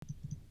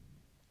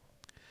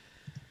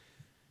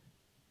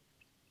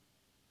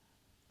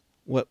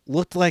What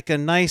looked like a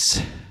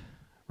nice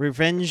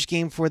revenge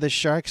game for the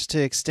Sharks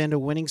to extend a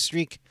winning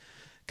streak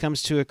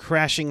comes to a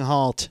crashing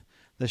halt.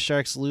 The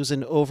Sharks lose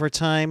in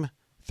overtime,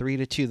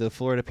 3-2. The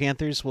Florida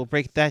Panthers will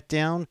break that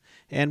down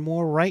and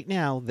more right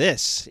now.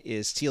 This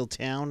is Teal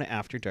Town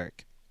After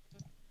Dark.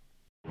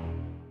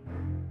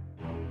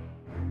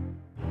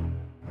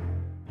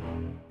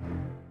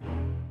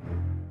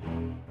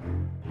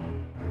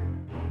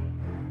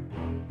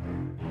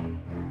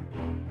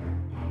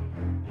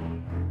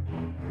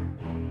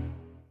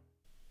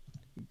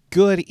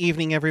 Good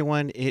evening,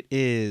 everyone. It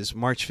is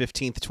March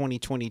 15th,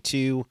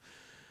 2022.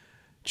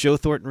 Joe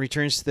Thornton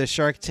returns to the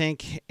Shark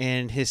Tank,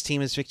 and his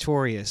team is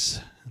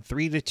victorious.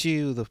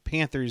 3-2, the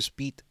Panthers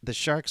beat the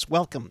Sharks.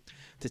 Welcome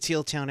to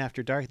Teal Town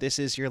After Dark. This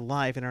is your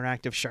live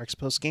interactive Sharks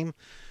postgame.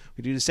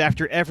 We do this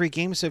after every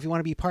game, so if you want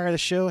to be part of the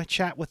show,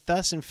 chat with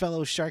us and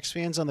fellow Sharks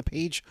fans on the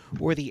page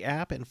or the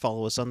app, and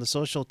follow us on the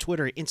social,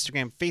 Twitter,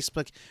 Instagram,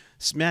 Facebook.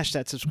 Smash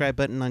that subscribe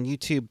button on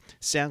YouTube,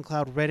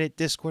 SoundCloud, Reddit,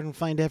 Discord, and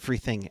find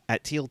everything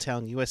at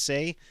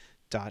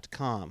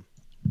tealtownusa.com.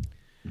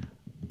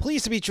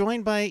 Pleased to be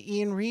joined by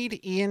Ian Reed.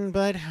 Ian,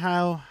 bud,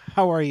 how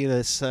are you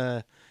this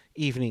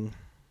evening?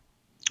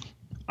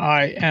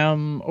 I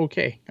am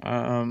okay.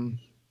 I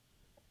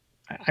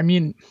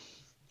mean,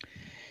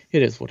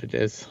 it is what it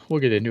is.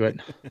 We'll get into it.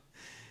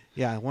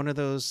 Yeah, one of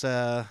those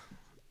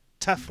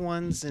tough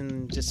ones,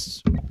 and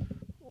just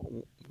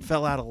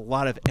fell out a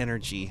lot of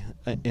energy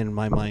in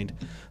my mind.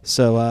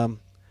 So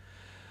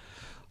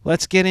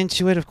let's get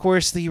into it. Of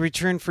course, the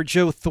return for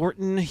Joe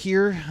Thornton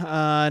here.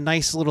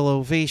 Nice little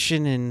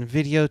ovation and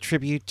video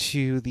tribute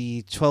to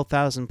the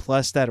 12,000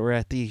 plus that were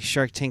at the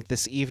Shark Tank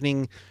this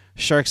evening.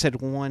 Sharks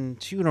had won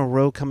 2 in a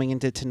row coming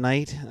into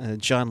tonight.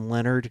 John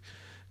Leonard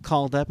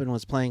called up and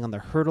was playing on the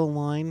hurdle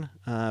line.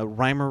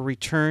 Reimer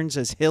returns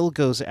as Hill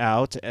goes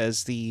out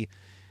as the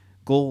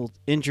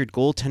injured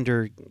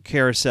goaltender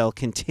carousel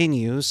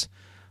continues.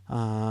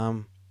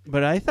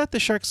 But I thought the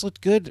Sharks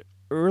looked good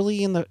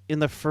early in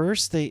the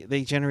first.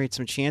 They generate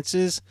some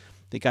chances.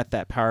 They got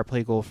that power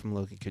play goal from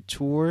Logan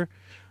Couture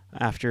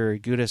after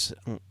Gudas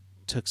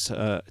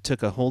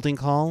took a holding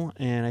call,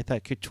 and I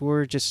thought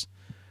Couture just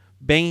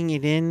banging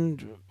it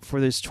in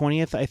for this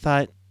 20th. I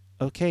thought,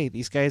 okay,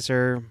 these guys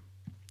are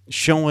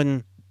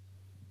showing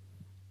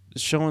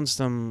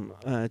some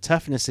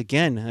toughness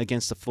again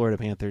against the Florida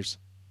Panthers.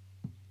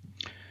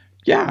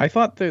 Yeah, I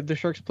thought the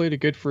Sharks played a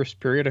good first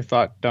period. I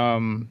thought,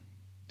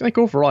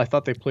 overall, I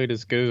thought they played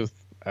as good as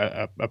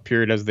a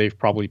period as they've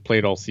probably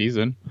played all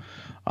season.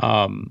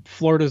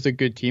 Florida's a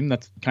good team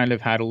that's kind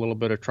of had a little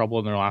bit of trouble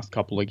in their last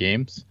couple of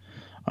games.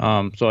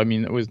 So, I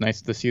mean, it was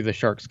nice to see the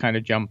Sharks kind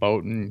of jump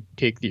out and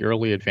take the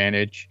early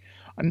advantage.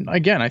 And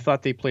again, I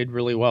thought they played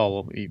really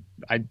well.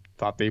 I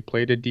thought they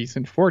played a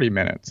decent 40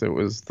 minutes. It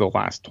was the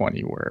last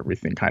 20 where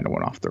everything kind of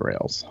went off the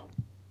rails.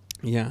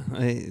 Yeah,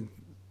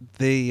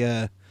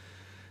 they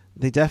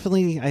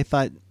definitely, I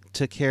thought,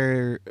 took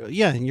care.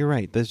 Yeah, you're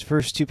right. Those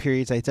first 2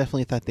 periods, I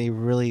definitely thought they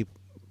really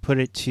put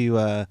it to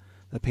the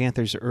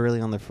Panthers early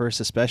on the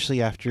first,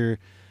 especially after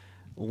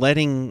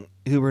letting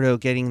Huberdeau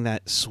getting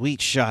that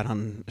sweet shot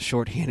on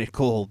shorthanded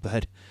goal.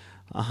 But,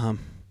 my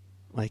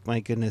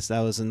goodness, that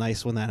was a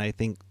nice one that I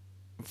think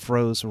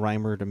froze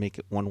Reimer to make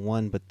it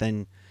 1-1. But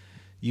then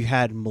you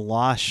had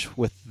Milosh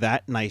with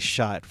that nice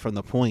shot from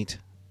the point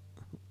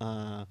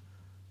to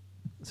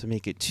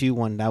make it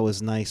 2-1. That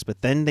was nice.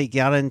 But then they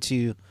got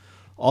into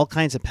all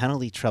kinds of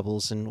penalty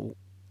troubles, and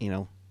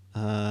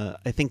I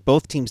think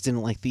both teams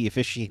didn't like the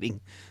officiating,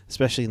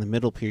 especially in the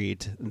middle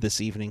period this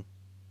evening.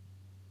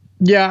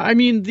 Yeah, I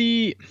mean,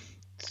 the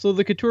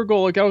Couture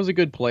goal, that was a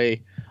good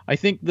play. I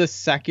think the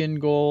second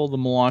goal, the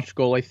Milosh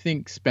goal, I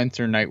think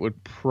Spencer Knight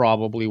would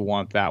probably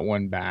want that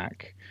one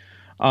back.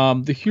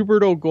 The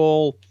Huberdeau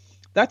goal,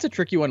 that's a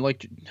tricky one.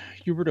 Like,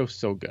 Huberdeau's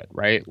so good,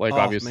 right? Like,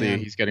 obviously, man,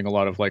 he's getting a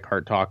lot of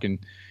heart talk and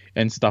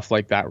stuff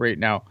like that right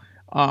now.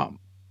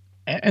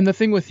 And the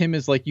thing with him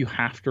is, you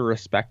have to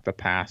respect the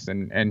pass,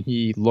 and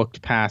he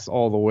looked pass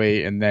all the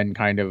way and then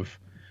kind of,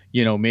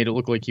 made it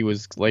look like he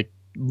was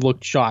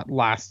looked shot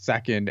last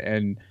second,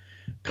 and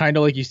kind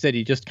of like you said,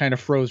 he just kind of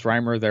froze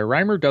Reimer there.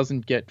 Reimer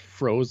doesn't get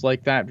froze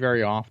like that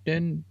very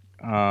often,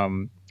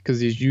 because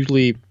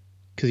he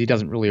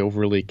doesn't really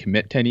overly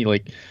commit to any.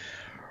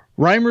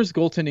 Reimer's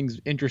goaltending's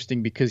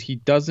interesting because he's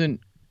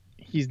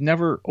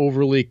never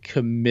overly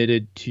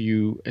committed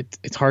to.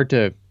 It's hard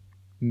to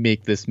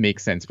make this make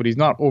sense, but he's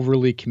not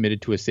overly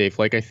committed to a save.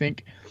 I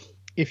think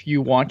if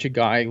you watch a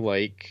guy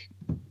like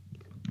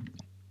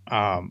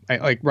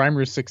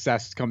Reimer's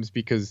success comes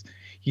because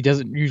he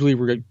doesn't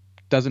usually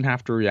doesn't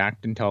have to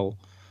react until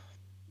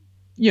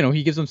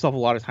he gives himself a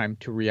lot of time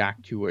to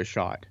react to a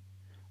shot,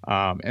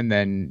 and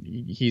then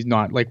he's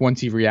not once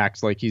he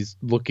reacts, he's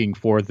looking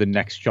for the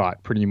next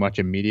shot pretty much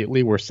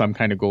immediately, where some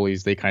kind of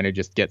goalies, they kind of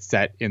just get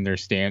set in their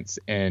stance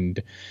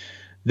and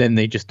then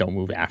they just don't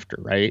move after,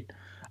 right?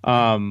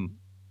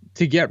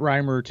 To get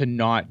Reimer to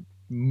not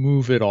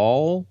move at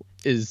all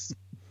is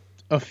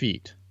a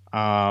feat.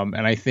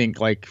 And I think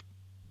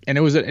and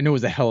it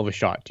was a hell of a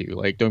shot too.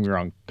 Don't get me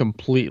wrong,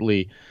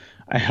 completely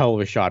a hell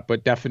of a shot,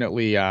 but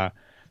definitely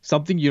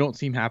something you don't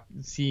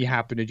see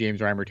happen to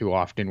James Reimer too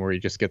often, where he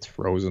just gets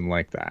frozen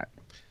like that.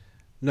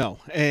 No,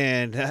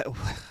 and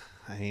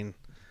I mean,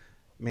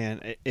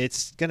 man,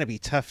 it's gonna be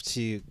tough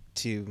to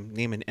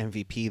name an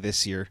MVP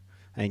this year.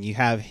 And you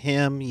have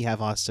him, you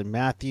have Austin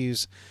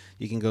Matthews,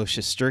 you can go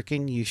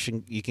Shesterkin,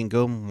 you can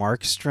go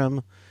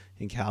Markstrom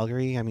in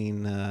Calgary. I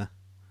mean,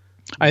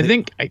 I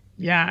think,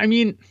 yeah, I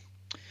mean,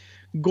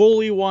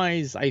 goalie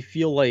wise, I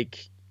feel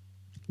like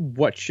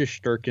what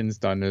Shesterkin's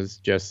done is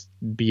just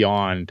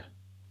beyond.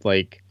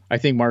 Like, I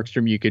think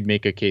Markstrom, you could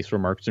make a case for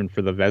Markstrom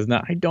for the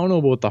Vezina. I don't know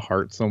about the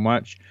Hart so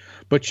much,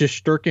 but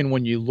Shesterkin,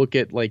 when you look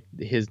at like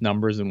his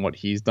numbers and what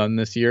he's done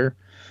this year,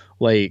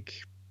 like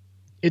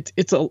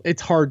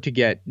it's hard to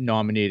get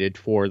nominated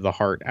for the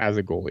Hart as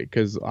a goalie,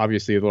 because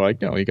obviously they're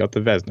like, no, you got the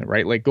Vezina,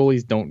 right? Like,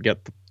 goalies don't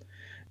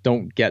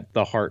get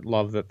the Hart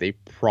love that they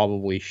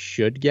probably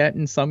should get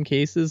in some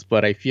cases,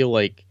 but I feel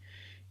like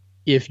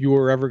if you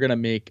were ever going to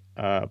make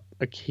a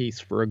case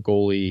for a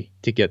goalie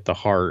to get the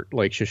Hart,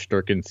 like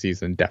Shesterkin's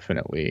season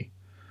definitely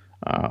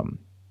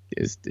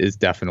is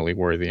definitely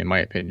worthy, in my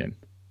opinion.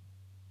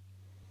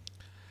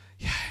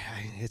 yeah,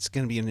 it's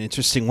going to be an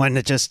interesting one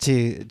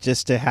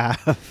to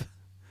have.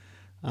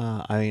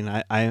 I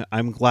mean,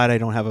 I'm glad I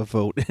don't have a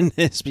vote in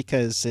this,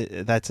 because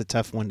that's a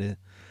tough one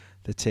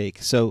to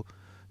take. So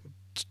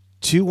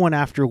 2-1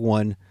 after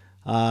one.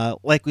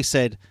 Like we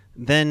said,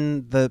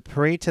 then the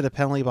parade to the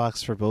penalty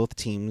box for both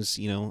teams.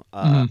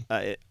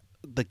 The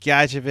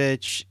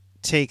Gadjevich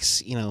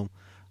takes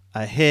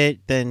a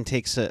hit, then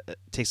takes a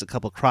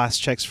couple cross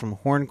checks from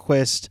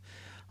Hornquist.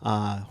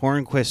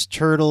 Hornquist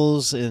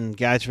turtles, and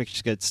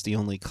Gadjevich gets the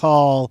only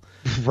call.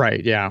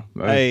 Right? Yeah,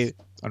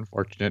 it's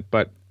unfortunate,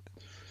 but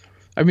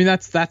I mean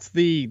that's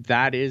the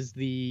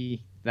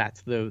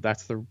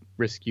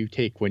risk you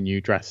take when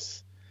you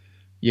dress.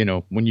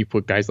 When you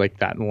put guys like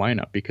that in the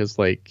lineup, because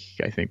like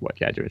I think what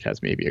Gadjevich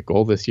has maybe a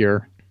goal this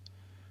year.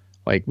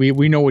 Like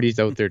we know what he's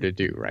out there to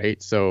do,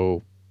 right?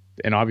 So,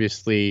 and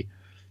obviously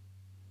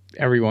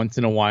every once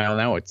in a while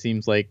now it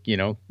seems like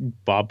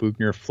Bob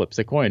Bugner flips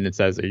a coin and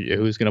says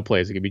who's going to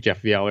play? Is it going to be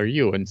Jeff Vial or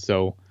you? And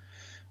so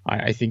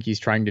I think he's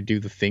trying to do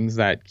the things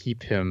that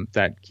keep him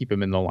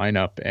in the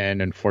lineup,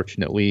 and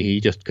unfortunately he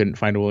just couldn't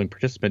find a willing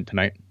participant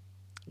tonight.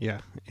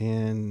 Yeah,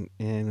 and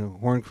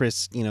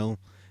Hornquist,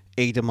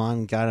 egged him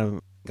on, got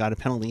a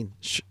penalty.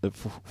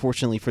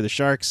 Fortunately for the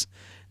Sharks,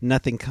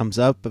 nothing comes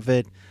up of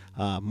it.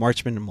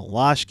 Marchman and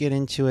Milosh get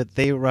into it.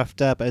 They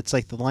roughed up. It's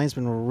like the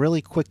linesmen were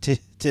really quick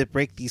to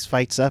break these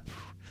fights up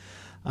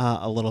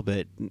a little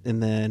bit.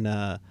 And then,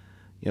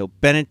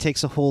 Bennett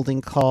takes a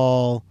holding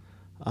call.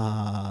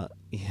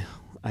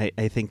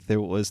 I think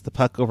there was the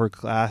puck over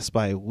glass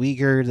by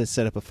Uyghur that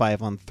set up a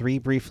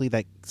 5-on-3 briefly.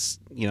 That,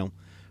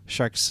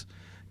 Sharks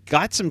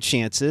got some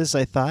chances,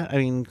 I thought. I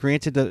mean,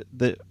 granted,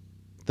 the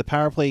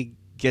power play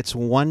gets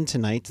one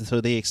tonight,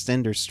 so they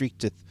extend their streak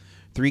to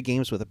 3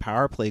 games with a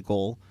power play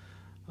goal,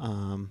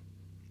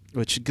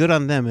 which good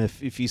on them.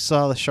 If you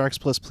saw the Sharks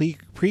Plus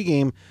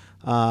pregame,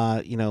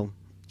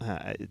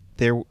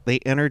 they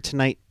entered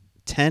tonight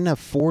 10 of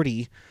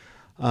 40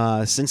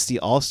 since the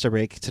All-Star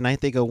break.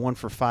 Tonight they go 1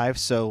 for 5,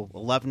 so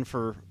 11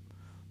 for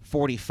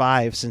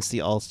 45 since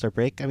the All-Star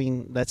break. I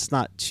mean, that's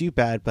not too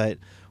bad, but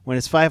when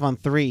it's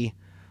 5-on-3,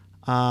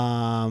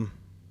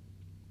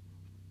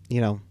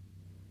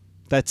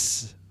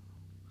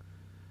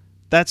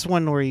 that's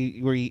one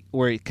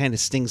where it kind of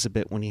stings a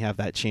bit when you have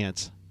that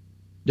chance.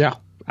 Yeah,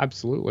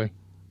 absolutely.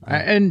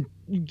 And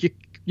you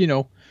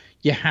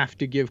have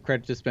to give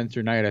credit to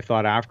Spencer Knight. I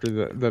thought after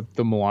the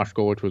Milosh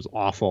goal, which was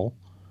awful,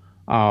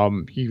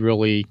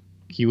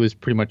 he was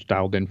pretty much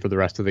dialed in for the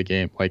rest of the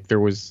game. Like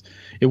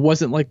it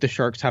wasn't like the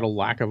Sharks had a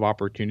lack of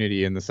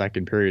opportunity in the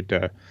second period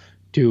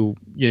to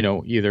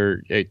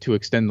either to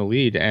extend the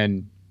lead,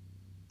 and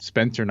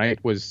Spencer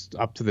Knight was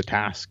up to the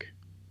task.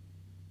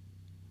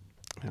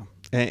 Yeah.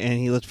 And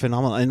he looked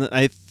phenomenal. And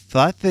I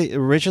thought that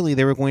originally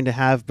they were going to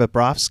have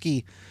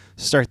Bobrovsky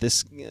start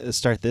this.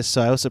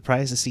 So I was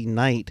surprised to see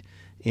Knight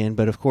in.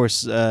 But of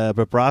course,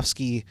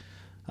 Bobrovsky,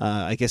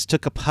 I guess,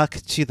 took a puck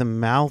to the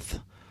mouth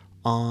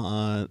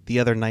the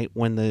other night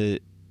when the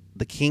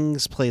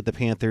Kings played the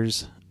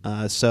Panthers.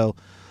 I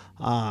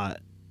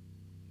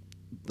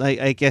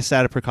guess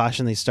out of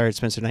precaution they started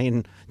Spencer Knight.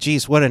 And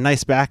geez, what a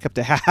nice backup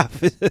to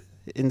have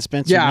in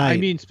Spencer Knight. Yeah, I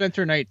mean,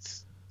 Spencer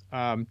Knight's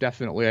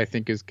definitely, I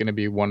think, is going to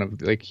be one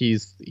of, like,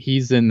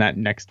 he's in that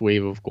next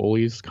wave of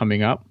goalies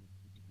coming up.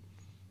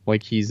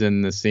 Like, he's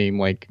in the same,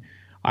 like,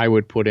 I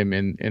would put him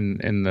in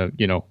the,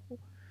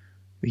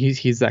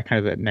 he's that kind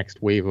of that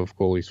next wave of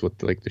goalies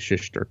with like the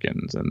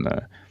Shesterkins and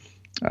the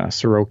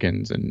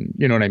Sorokins, and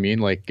you know what I mean?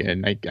 Like,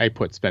 and I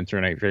put Spencer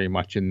Knight very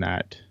much in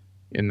that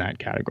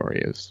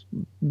category as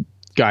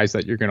guys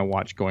that you're going to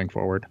watch going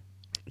forward.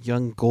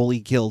 Young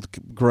goalie guild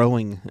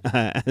growing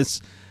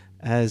as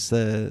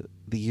the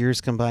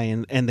years come by,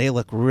 and they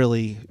look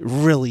really,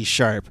 really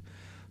sharp,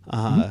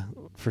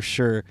 for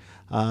sure.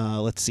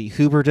 Let's see,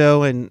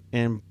 Huberdeau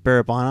and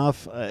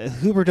Barabanov.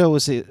 Huberdeau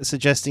was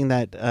suggesting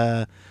that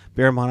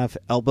Barabanov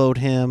elbowed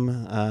him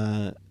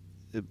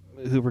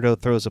Huberdeau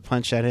throws a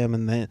punch at him,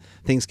 and then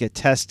things get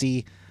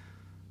testy.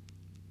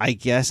 I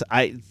guess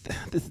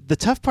the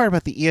tough part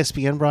about the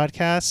ESPN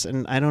broadcasts,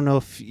 and I don't know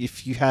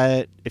if you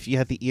had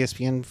the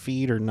ESPN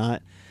feed or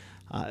not,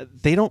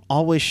 they don't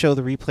always show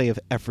the replay of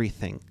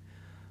everything.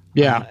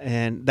 Yeah.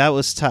 And that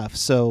was tough.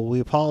 So we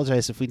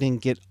apologize if we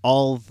didn't get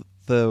all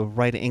the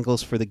right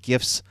angles for the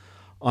GIFs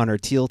on our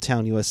Teal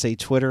Town USA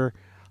Twitter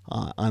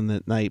on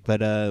the night.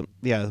 But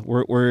yeah,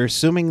 we're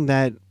assuming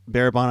that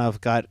Barabanov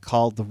got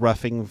called the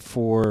roughing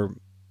for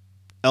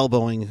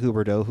elbowing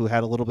Huberdeau, who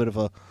had a little bit of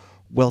a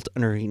welt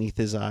underneath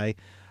his eye.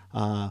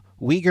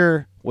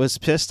 Uyghur was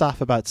pissed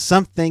off about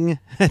something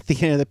at the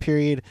end of the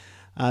period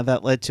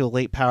that led to a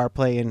late power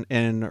play,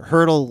 and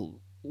Hurdle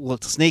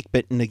looked snake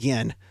bitten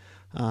again.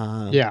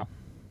 Yeah.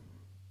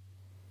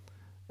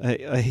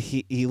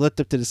 He looked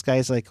up to the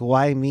skies like,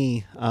 why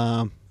me?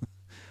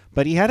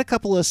 But he had a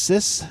couple of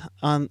assists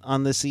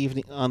on this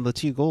evening on the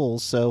 2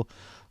 goals, so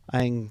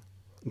I'm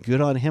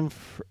good on him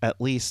for at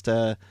least.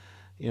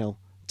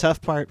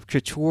 Tough part,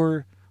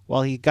 Couture.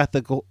 While he got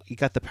the goal, he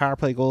got the power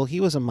play goal. He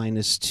was a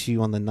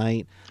 -2 on the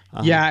night.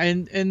 Yeah,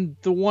 and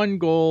the 1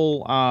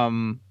 goal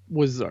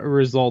was a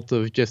result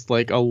of just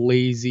like a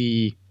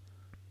lazy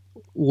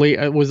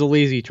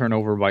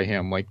turnover by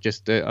him, like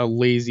just a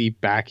lazy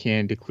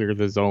backhand to clear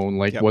the zone,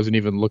 like Yep. wasn't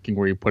even looking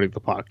where he put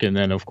the puck, and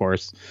then of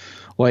course,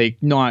 like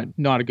not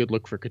a good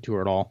look for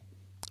Couture at all.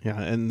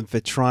 Yeah, and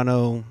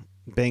Vetrano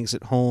bangs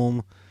it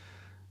home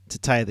to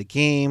tie the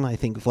game. I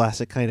think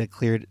Vlasic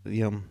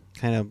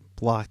kind of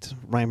blocked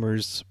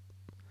Reimer's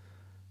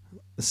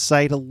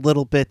sight a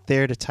little bit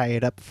there to tie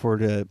it up for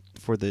the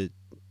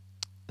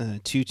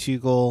 2-2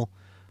 goal.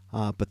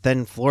 But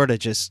then Florida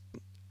just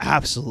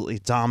absolutely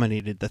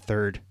dominated the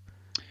third.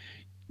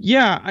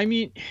 Yeah, I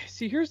mean,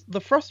 see, here's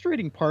the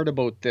frustrating part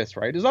about this,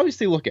 right? Is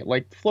obviously look at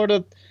like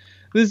Florida.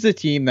 This is a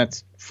team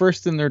that's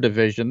first in their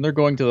division. They're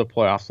going to the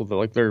playoffs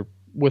with they're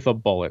with a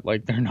bullet.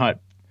 Like they're not.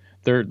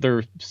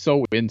 They're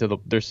so in the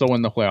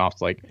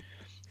playoffs. Like,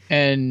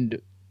 and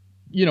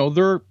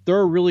they're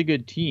a really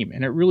good team,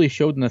 and it really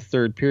showed in the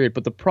third period.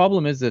 But the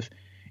problem is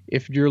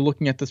if you're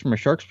looking at this from a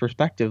Sharks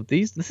perspective,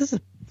 this is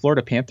a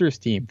Florida Panthers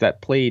team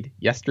that played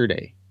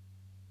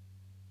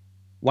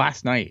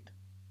last night,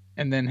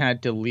 and then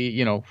had to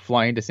leave,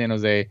 fly into San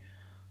Jose,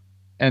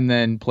 and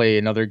then play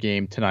another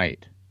game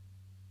tonight.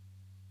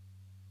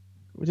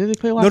 Did they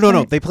play last night?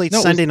 No. They played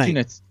Sunday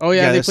night. Oh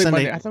yeah, they played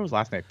Sunday. Monday. I thought it was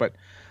last night, but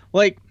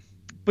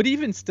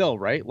even still,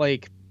 right?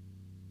 Like,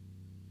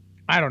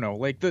 I don't know.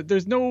 Like,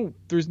 there's no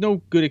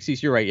good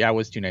excuse. You're right. Yeah, it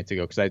was 2 nights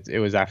ago because it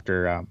was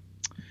after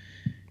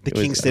the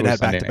Kings did have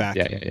back to back.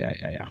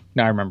 Yeah.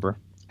 Now I remember.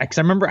 Because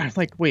I remember I was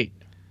like, wait,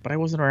 but I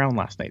wasn't around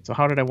last night, so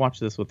how did I watch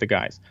this with the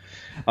guys?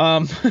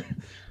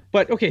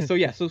 But okay, so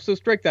yeah, so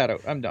strike that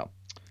out. I'm dumb.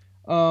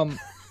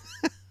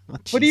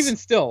 But even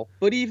still,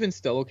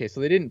 okay, so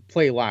they didn't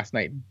play last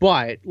night,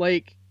 but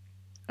like,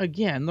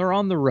 again, they're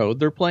on the road.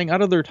 They're playing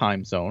out of their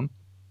time zone.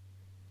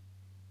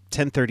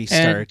 10:30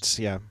 starts.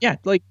 Yeah,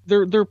 like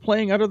they're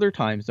playing out of their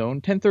time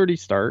zone. 10:30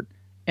 start,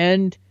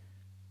 and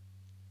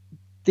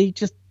they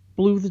just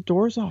blew the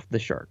doors off the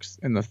Sharks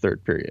in the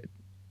third period,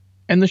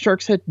 and the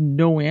Sharks had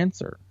no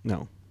answer.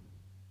 No,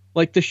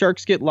 like the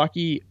Sharks get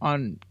lucky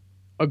on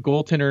a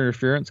goaltender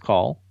interference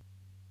call.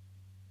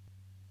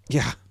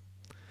 Yeah,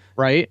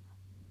 right.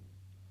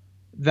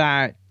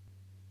 That,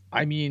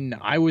 I mean,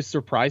 I was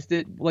surprised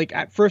like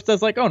at first I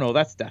was like, oh no,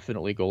 that's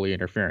definitely goalie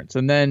interference.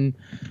 And then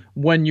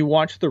when you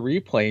watch the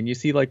replay and you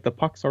see like the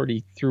puck's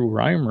already through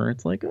Reimer,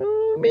 it's like,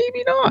 oh,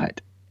 maybe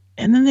not.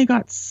 And then they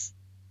got,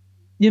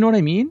 you know what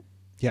I mean?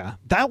 Yeah,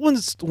 that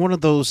one's one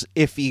of those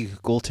iffy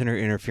goaltender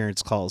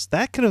interference calls.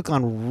 That could have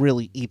gone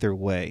really either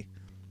way.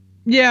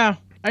 Yeah,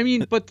 I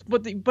mean, but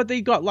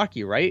they got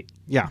lucky, right?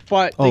 Yeah.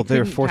 But they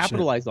couldn't fortunate.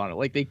 capitalize on it.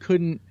 Like they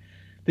couldn't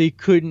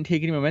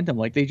take any momentum.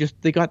 Like they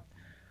got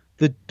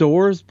the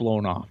doors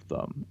blown off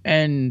them.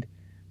 And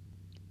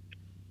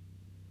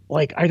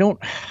like I don't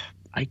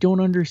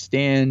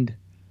understand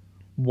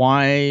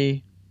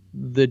why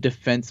the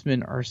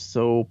defensemen are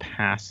so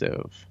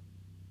passive.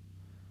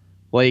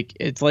 Like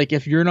it's like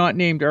if you're not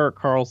named Erik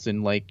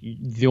Karlsson, like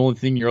the only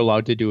thing you're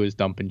allowed to do is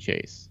dump and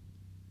chase.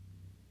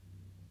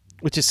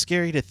 Which is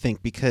scary to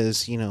think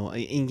because,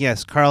 and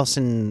yes,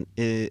 Karlsson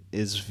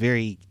is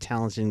very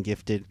talented and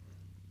gifted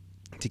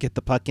to get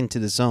the puck into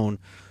the zone.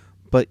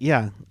 But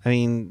yeah, I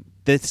mean,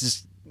 this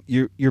is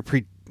you're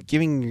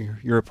giving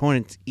your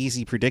opponent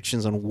easy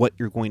predictions on what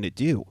you're going to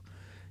do.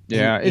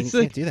 Yeah, and you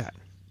can't do that.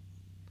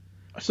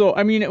 So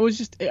I mean, it was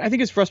just, I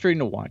think it's frustrating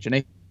to watch,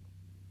 and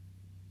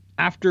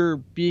after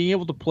being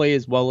able to play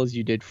as well as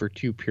you did for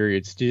 2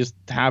 periods, to just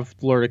have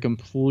Florida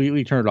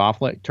completely turn on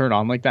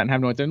like that and have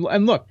no answer.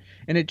 And look,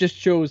 and it just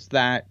shows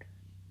that,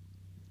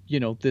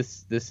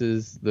 this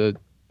is the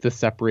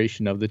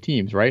separation of the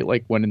teams, right?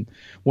 Like when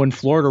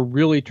Florida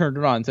really turned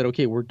it on and said,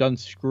 okay, we're done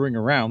screwing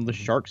around, the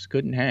Sharks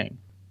couldn't hang.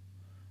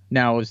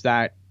 Now, is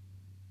that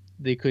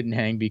they couldn't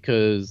hang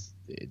because,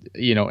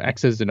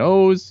 X's and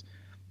O's?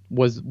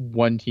 Was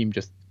one team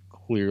just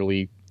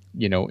clearly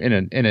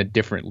in a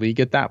different league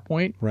at that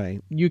point,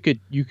 Right. you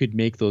could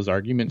make those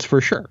arguments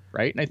for sure,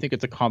 right? And I think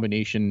it's a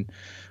combination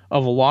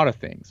of a lot of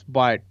things.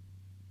 But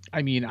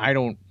I mean, I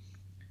don't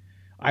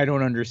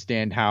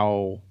understand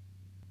how.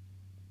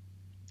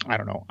 I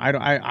don't know.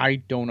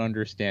 I don't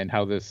understand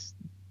how this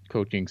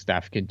coaching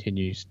staff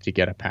continues to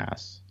get a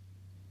pass,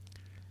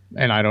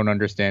 and I don't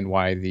understand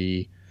why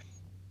the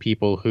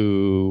people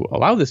who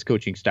allow this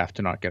coaching staff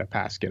to not get a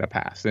pass,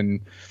 and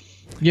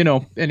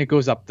and it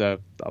goes up the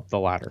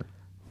ladder.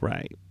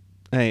 Right.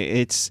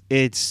 It's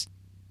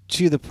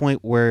to the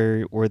point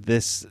where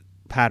this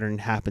pattern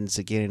happens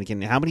again and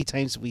again. How many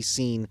times have we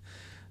seen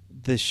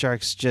the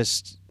Sharks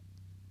just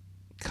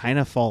kind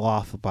of fall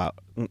off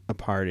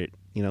apart?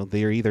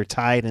 They're either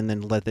tied and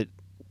then let it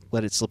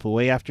slip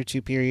away after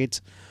two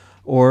periods,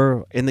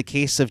 or in the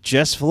case of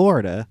just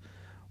Florida,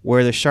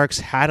 where the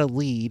Sharks had a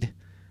lead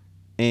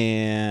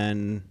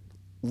and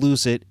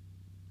lose it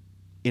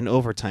in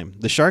overtime.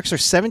 The Sharks are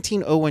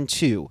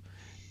 17-0-2,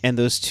 and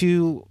those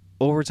two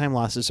overtime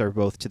losses are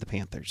both to the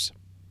Panthers.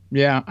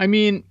 Yeah, I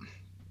mean,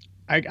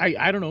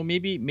 I don't know.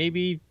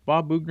 Maybe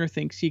Bob Boughner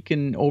thinks he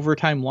can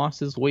overtime loss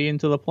his way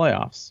into the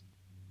playoffs.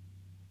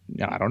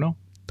 Yeah, I don't know.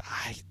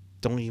 I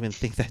don't even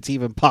think that's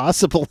even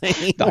possible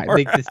anymore.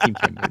 I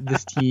think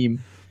this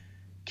team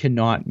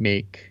cannot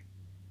make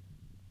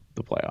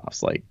the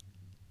playoffs.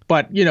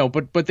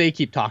 But they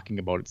keep talking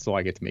about it, so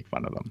I get to make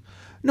fun of them.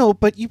 No,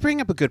 but you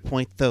bring up a good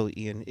point, though,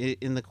 Ian,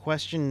 in the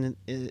question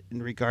in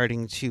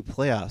regarding to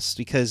playoffs,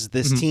 because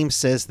this team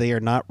says they are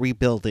not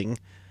rebuilding.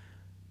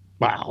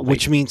 Wow,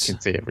 which means can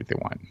say everything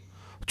they want.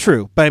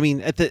 True, but I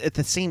mean, at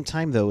the same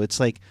time, though, it's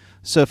like,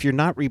 so if you're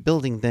not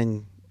rebuilding,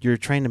 then you're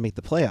trying to make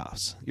the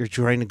playoffs. You're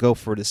trying to go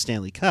for the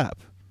Stanley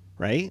Cup,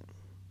 right?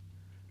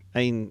 I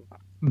mean,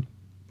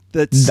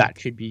 that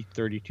should be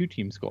 32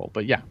 teams goal,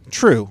 but yeah,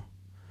 true.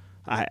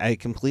 I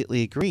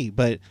completely agree,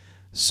 but.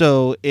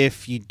 So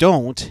if you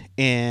don't,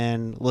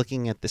 and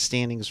looking at the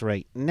standings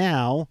right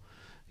now,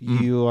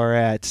 you are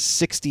at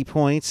 60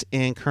 points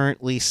and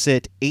currently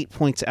sit 8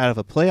 points out of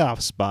a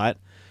playoff spot.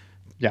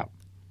 Yeah.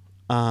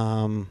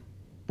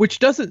 Which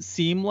doesn't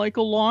seem like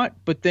a lot,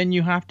 but then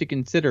you have to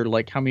consider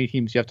like how many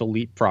teams you have to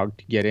leapfrog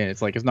to get in.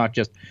 It's like it's not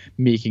just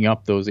making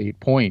up those 8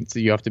 points.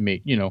 You have to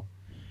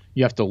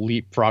you have to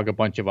leapfrog a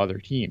bunch of other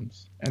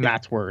teams, and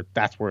that's where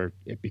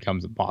it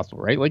becomes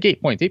impossible, right? Like 8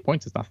 points. 8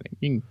 points is nothing.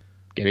 You can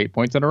get 8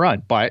 points in a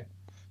run, but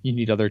you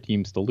need other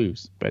teams to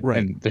lose. But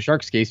in the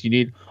Sharks case, you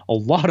need a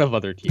lot of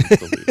other teams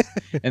to lose.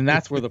 And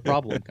that's where the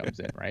problem comes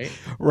in, right?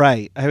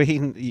 Right. I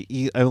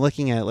mean, I'm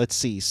looking at, let's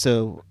see.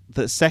 So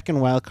the second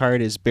wild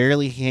card is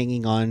barely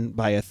hanging on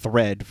by a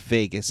thread,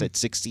 Vegas at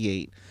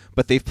 68,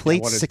 but they've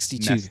played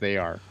 62. Yes, they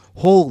are.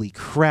 Holy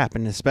crap.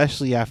 And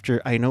especially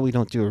after, I know we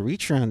don't do a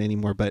reach round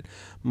anymore, but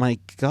my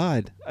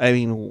God, I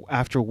mean,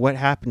 after what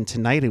happened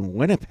tonight in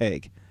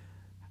Winnipeg,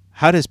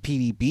 how does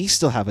PDB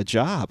still have a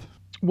job?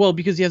 Well,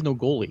 because he has no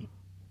goalie.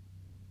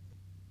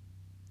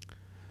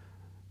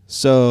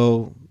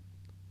 So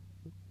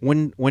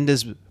when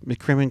does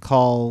McCrimmon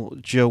call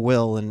Joe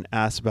Will and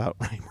ask about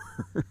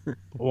Reimer?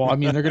 Well, I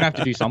mean, they're gonna have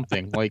to do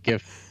something. Like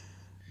if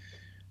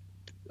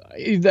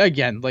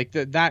again, like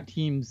that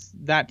team's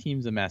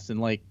a mess,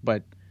 and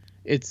but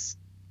it's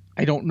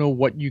I don't know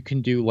what you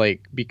can do,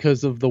 like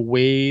because of the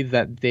way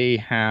that they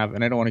have,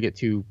 and I don't want to get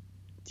too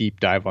deep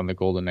dive on the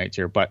Golden Knights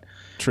here, but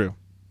true.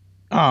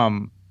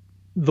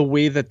 The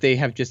way that they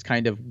have just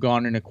kind of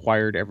gone and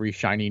acquired every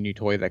shiny new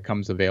toy that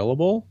comes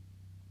available,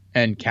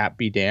 and cap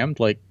be damned,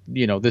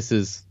 this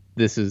is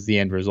the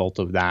end result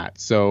of that.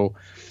 So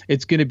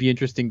it's going to be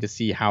interesting to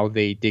see how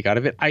they dig out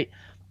of it. I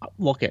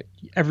look at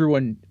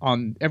everyone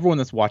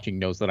that's watching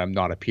knows that I'm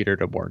not a Peter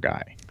DeBoer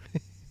guy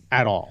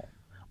at all,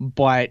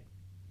 but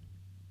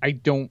I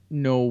don't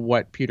know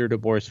what Peter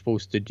DeBoer is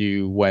supposed to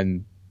do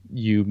when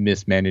you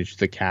mismanage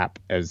the cap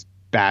as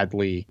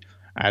badly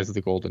as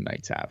the Golden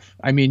Knights have.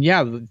 I mean,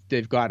 yeah,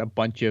 they've got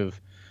like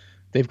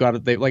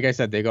I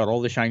said, they got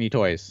all the shiny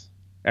toys.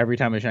 Every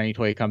time a shiny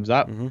toy comes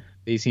up,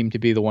 they seem to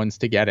be the ones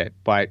to get it.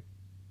 But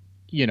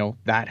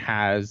that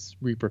has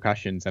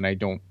repercussions, and I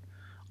don't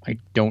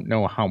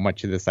know how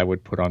much of this I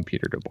would put on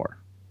Peter DeBoer.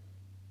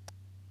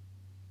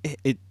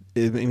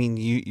 I mean,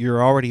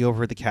 you're already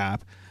over the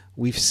cap.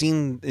 We've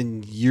seen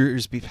in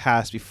years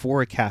past,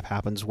 before a cap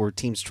happens, where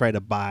teams try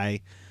to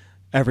buy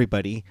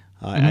everybody.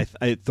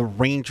 The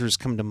Rangers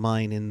come to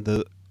mind in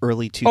the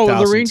early 2000s.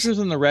 Oh, the Rangers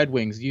and the Red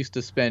Wings used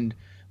to spend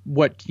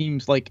what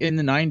teams, like in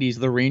the 90s,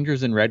 the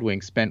Rangers and Red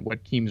Wings spent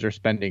what teams are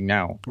spending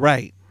now.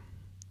 Right.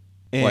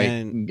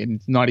 And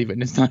it's not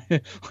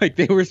like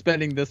they were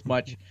spending this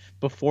much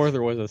before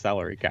there was a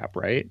salary cap,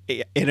 right?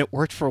 And it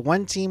worked for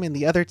one team, and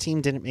the other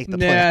team didn't make the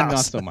playoffs. Yeah, not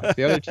so much.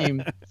 The other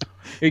team,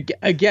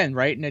 again,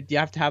 right? And you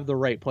have to have the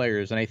right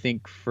players. And I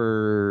think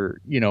for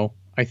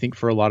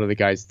a lot of the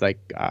guys,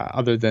 like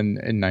other than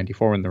in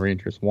 '94 when the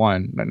Rangers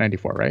won,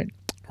 '94, right?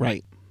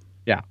 Right.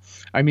 Yeah.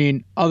 I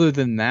mean, other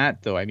than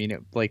that, though, I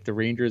mean, the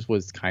Rangers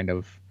was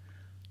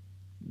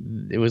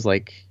it was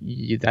like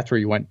that's where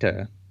you went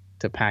to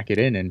pack it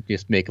in and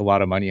just make a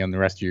lot of money on the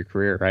rest of your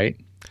career, right?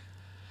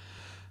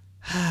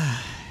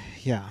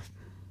 Yeah.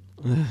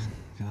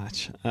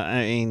 Gosh.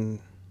 I mean,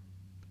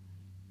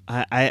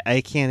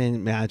 I can't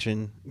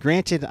imagine.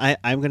 Granted,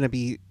 I'm going to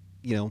be,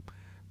 you know,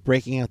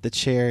 breaking out the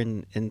chair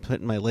and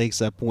putting my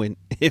legs up when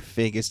if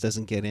Vegas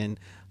doesn't get in.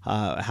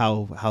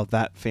 How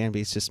that fan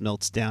base just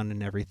melts down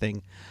and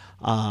everything.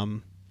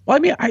 Um, Well, I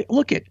mean, I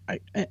look at I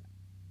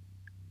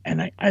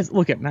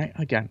look at and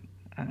again.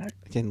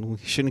 Again, we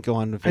shouldn't go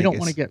on to I don't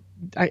want to Vegas.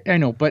 get. I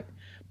know, but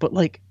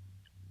like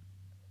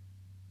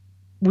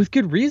with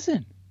good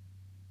reason.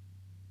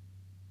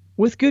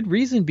 With good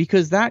reason,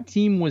 because that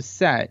team was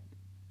set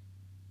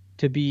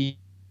to be.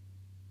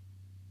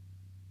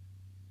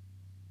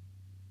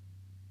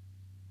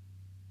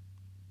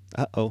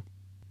 Uh-oh.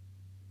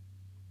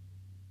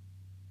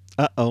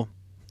 Uh-oh.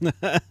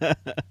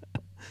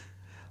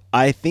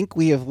 I think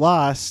we have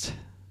lost.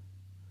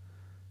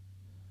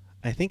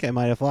 I think I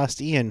might have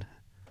lost Ian.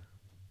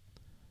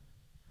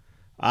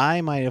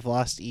 I might have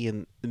lost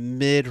Ian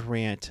mid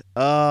rant.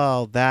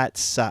 Oh, that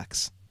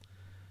sucks.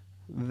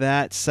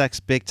 That sucks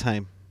big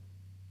time.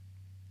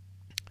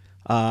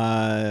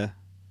 Uh,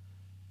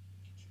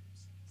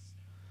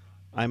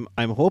 I'm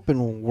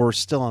hoping we're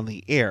still on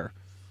the air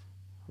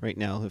right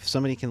now. If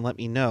somebody can let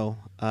me know,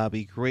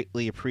 be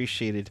greatly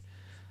appreciated.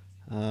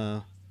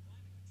 Uh,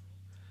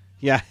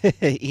 yeah,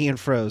 Ian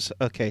froze.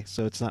 Okay,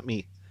 so it's not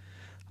me.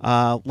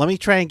 Let me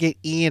try and get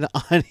Ian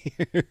on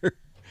here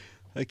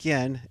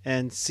again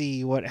and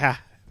see what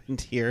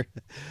happened here.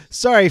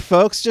 Sorry,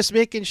 folks, just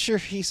making sure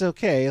he's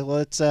okay.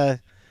 Let's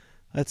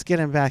get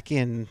him back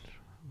in.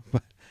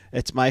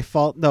 It's my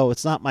fault. No,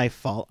 it's not my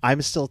fault.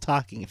 I'm still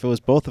talking. If it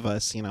was both of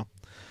us, you know.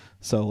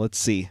 So let's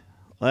see.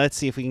 Let's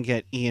see if we can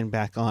get Ian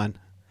back on.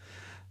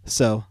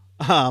 So,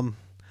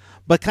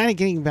 but kind of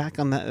getting back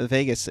on that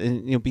Vegas,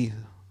 and be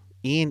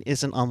Ian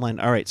isn't online.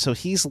 All right, so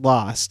he's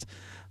lost.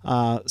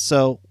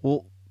 So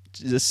we'll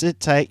just sit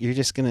tight. You're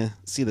just gonna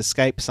see the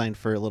Skype sign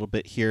for a little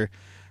bit here.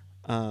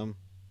 Um,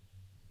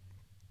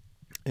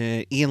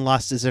 Ian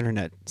lost his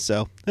internet,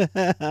 so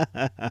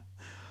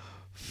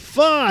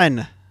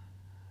fun.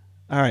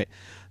 All right.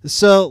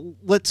 So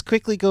let's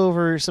quickly go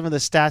over some of the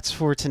stats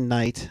for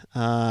tonight,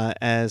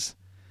 as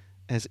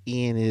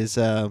Ian is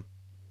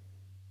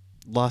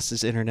lost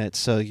his internet.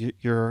 So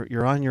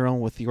you're on your own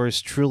with yours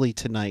truly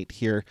tonight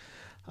here.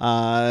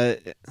 Uh,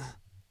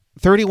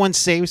 31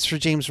 saves for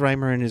James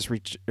Reimer in his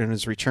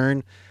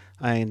return,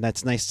 and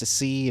that's nice to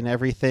see and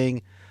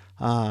everything.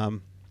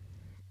 Um,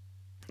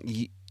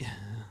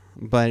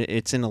 but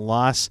it's in a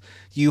loss.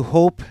 You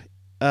hope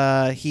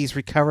he's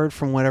recovered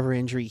from whatever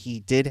injury he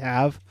did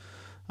have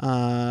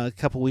a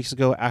couple weeks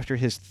ago after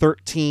his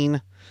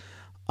 13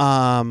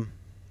 um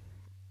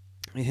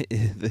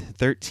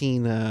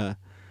 13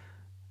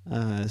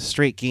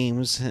 straight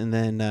games, and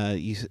then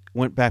you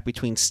went back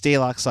between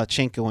Stalock,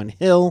 Sawchenko, and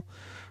Hill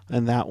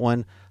in that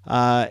one.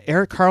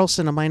 Eric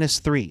Carlson a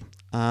 -3,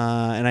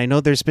 and I know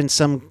there's been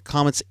some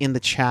comments in the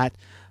chat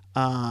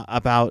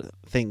about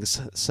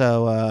things,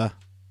 so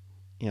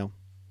you know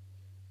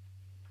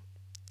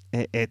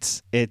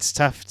it's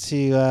tough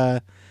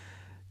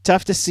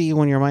to see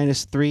when you're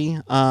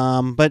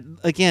 -3. But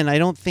again, I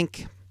don't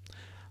think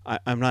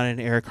I'm not an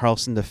Eric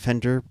Carlson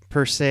defender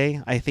per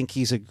se. I think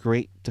he's a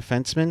great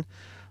defenseman.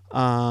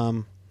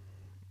 Um,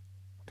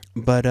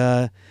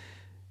 but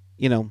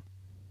you know,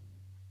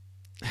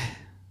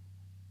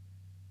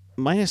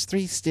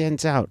 -3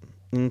 stands out,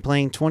 and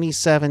playing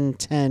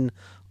 27-10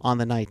 on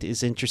the night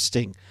is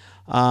interesting.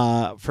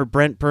 For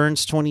Brent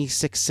Burns,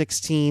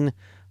 26-16,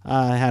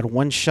 had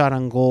one shot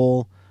on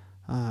goal.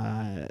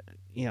 You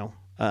know,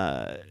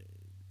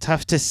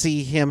 tough to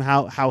see him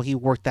how he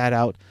worked that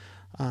out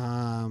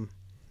on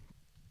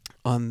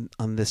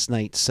this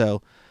night.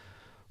 So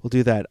we'll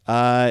do that.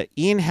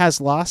 Ian has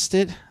lost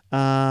it.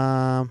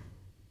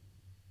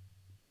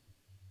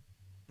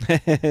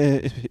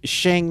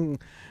 Shang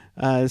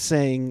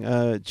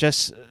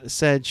just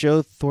said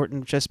Joe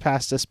Thornton just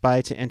passed us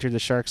by to enter the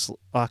Sharks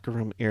locker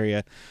room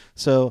area.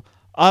 So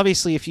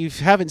obviously, if you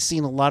haven't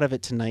seen a lot of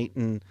it tonight,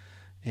 and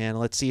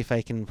let's see if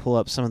I can pull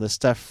up some of the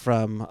stuff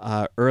from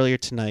earlier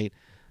tonight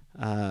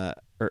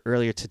or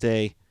earlier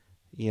today.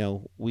 You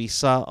know, we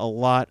saw a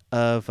lot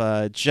of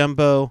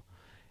Jumbo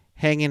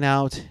hanging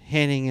out,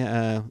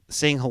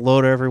 saying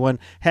hello to everyone.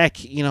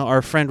 Heck, you know,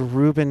 our friend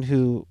Ruben,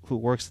 who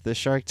works at the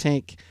Shark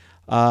Tank,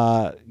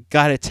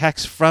 got a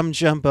text from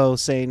Jumbo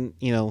saying,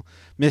 you know,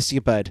 miss you,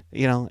 bud.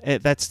 You know,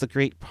 that's the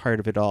great part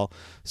of it all.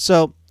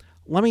 So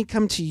let me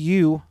come to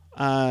you,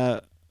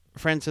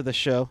 friends of the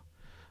show.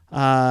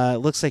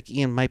 Looks like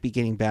Ian might be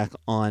getting back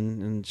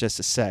on in just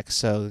a sec.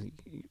 So,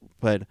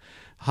 but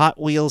Hot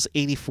Wheels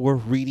 84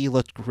 Reedy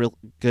looked real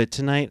good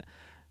tonight.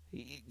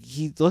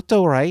 He looked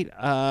all right.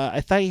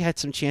 I thought he had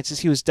some chances.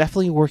 He was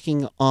definitely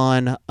working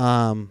on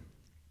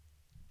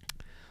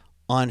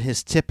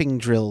his tipping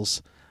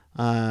drills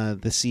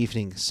this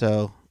evening.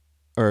 So,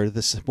 or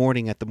this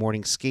morning at the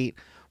morning skate.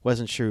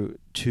 Wasn't sure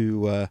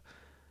to,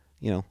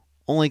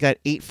 only got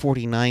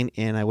 849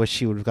 in. I wish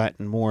he would have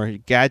gotten more.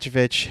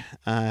 Gadjevich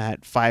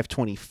at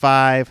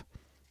 525.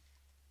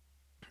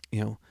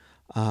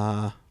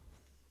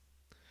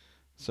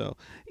 So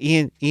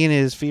Ian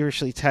is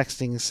feverishly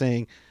texting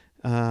saying,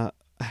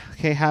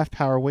 "Okay, half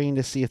power, waiting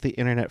to see if the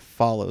internet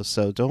follows.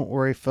 So don't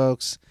worry,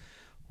 folks.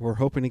 We're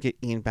hoping to get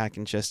Ian back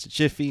in just a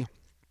jiffy."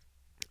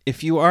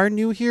 If you are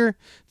new here,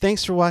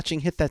 thanks for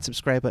watching. Hit that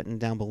subscribe button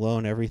down below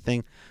and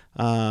everything.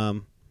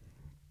 Um,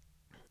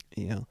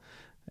 you know,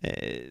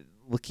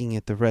 looking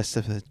at the rest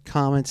of the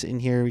comments in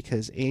here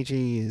because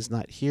AJ is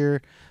not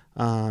here.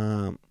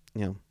 You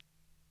know,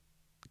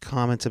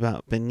 comments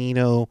about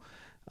Benito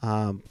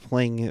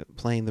playing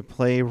the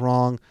play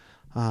wrong.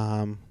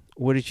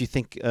 What did you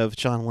think of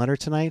John Leonard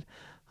tonight?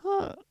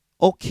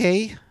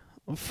 Okay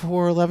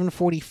for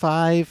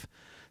 11:45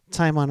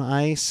 time on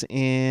ice,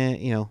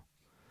 and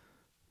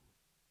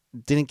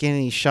didn't get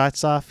any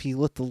shots off. He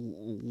looked a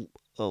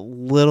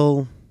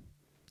little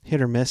hit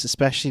or miss,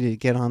 especially to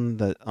get on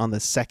the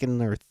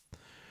second or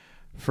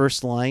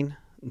first line,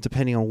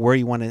 depending on where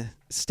you want to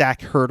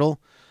stack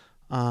Hurdle.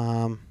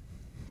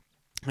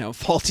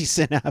 Faulty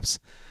synapse.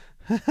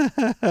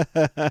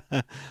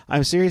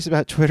 I'm serious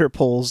about Twitter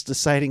polls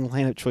deciding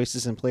lineup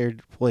choices and player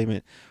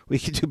deployment. We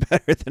could do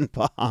better than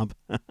Bob.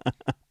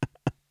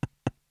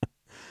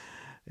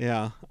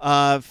 Yeah.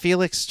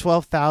 Felix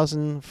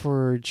 12,000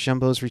 for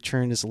Jumbo's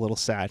return is a little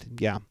sad.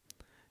 Yeah.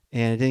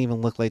 And it didn't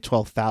even look like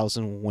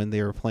 12,000 when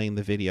they were playing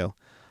the video.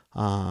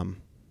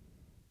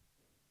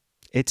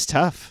 It's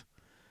tough.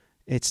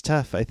 It's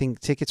tough. I think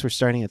tickets were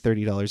starting at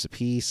 $30 a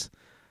piece.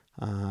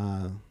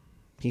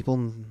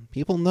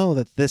 People know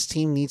that this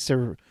team needs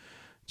to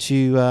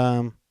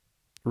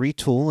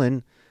retool,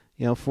 and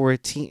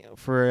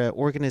for an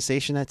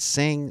organization that's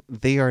saying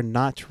they are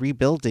not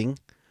rebuilding,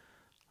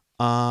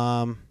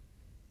 some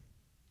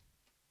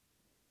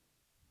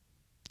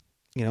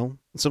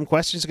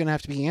questions are going to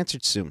have to be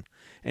answered soon,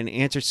 and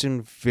answered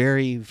soon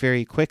very,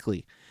 very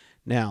quickly.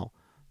 Now,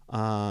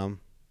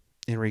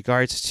 in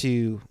regards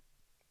to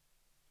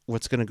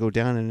what's going to go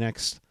down in the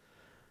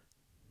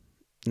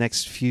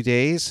next few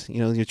days,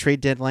 your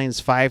trade deadline is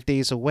 5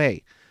 days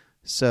away.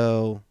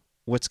 So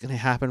what's going to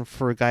happen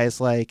for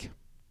guys like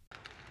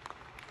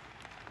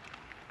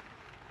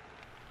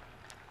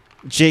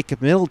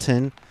Jacob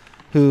Middleton,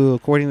 who,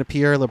 according to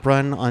Pierre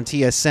LeBrun on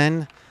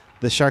TSN,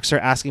 the Sharks are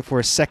asking for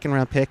a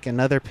second-round pick,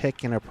 another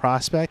pick, and a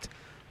prospect.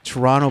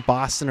 Toronto,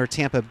 Boston, or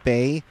Tampa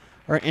Bay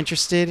are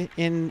interested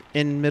in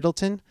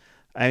Middleton.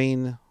 I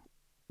mean,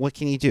 what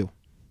can you do?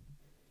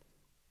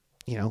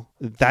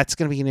 That's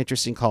going to be an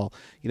interesting call.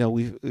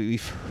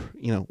 We've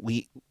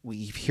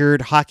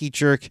heard Hockey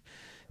Jerk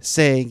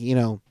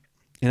saying,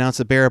 announce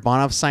a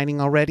Barabanov signing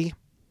already.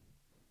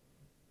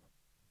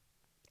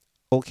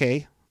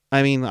 Okay.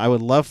 I mean, I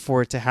would love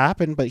for it to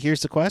happen, but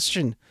here's the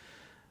question.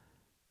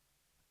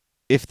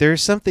 If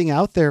there's something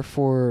out there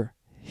for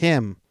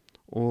him,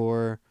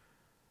 or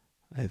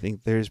I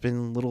think there's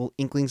been little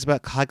inklings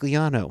about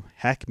Cogliano,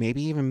 heck,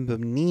 maybe even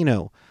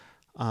Bonino.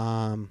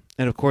 And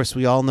of course,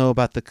 we all know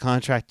about the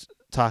contract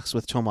talks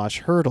with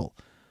Tomas Hertl.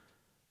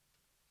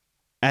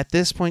 At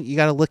this point, you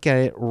got to look at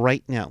it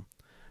right now.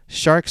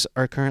 Sharks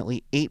are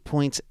currently 8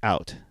 points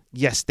out.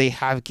 Yes, they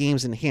have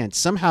games in hand.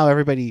 Somehow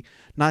everybody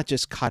not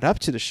just caught up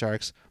to the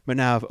Sharks, but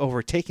now have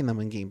overtaken them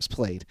in games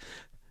played.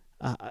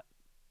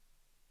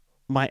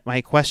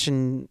 My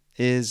question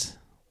is,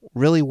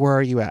 really, where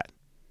are you at?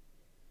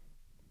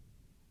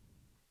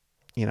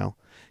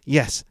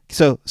 Yes.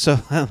 So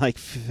like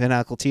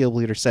Fanatical Teal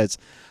Bleeder says,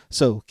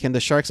 so can the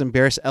Sharks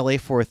embarrass LA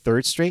for a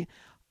third straight?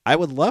 I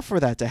would love for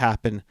that to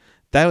happen.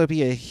 That would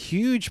be a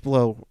huge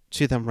blow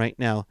to them right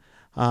now.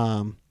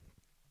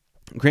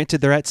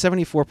 Granted, they're at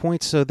 74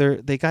 points, so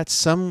they got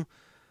some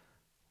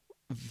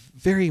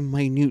very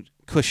minute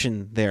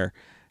cushion there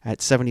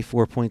at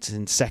 74 points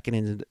in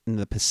second in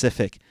the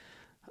Pacific.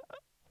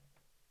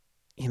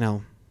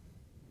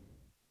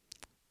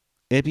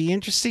 It'd be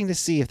interesting to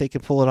see if they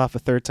can pull it off a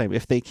third time.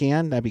 If they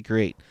can, that'd be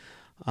great.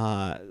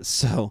 And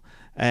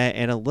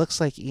it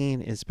looks like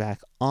Ian is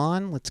back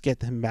on. Let's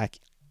get him back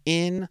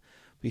in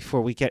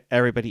before we get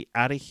everybody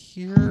out of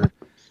here.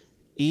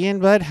 Ian,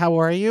 bud, how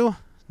are you?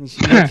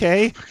 You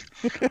okay?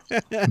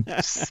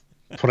 That's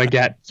what I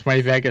get. It's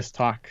my Vegas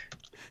talk.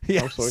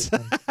 Yes.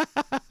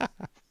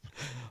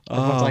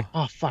 Everyone's like,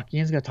 oh, fuck,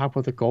 Ian's going to talk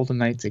about the Golden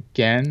Knights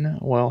again?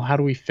 Well, how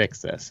do we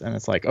fix this? And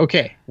it's like,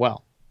 okay,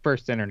 well,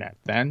 first internet,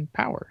 then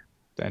power.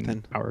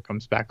 Then power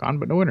comes back on,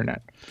 but no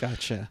internet.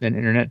 Gotcha. Then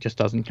internet just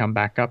doesn't come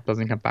back up.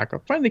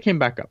 Finally came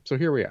back up. So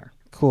here we are.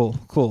 Cool.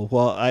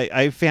 Well,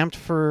 I vamped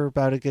for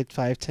about a good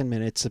 5-10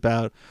 minutes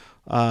about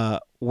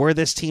where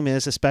this team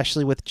is,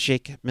 especially with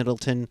Jake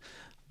Middleton.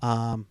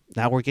 Now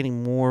we're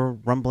getting more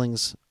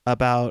rumblings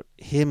about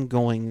him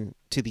going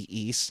to the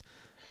East.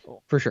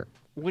 For sure.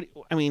 What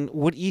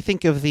do you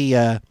think of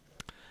the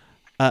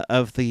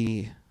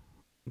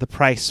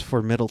price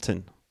for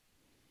Middleton?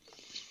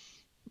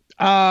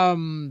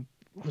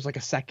 It was like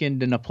a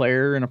second and a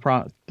player and a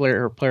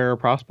player or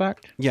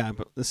prospect. Yeah,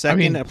 but the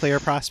second, a player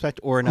prospect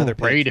or another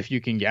pick. Great if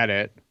you can get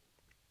it.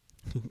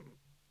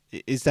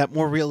 Is that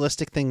more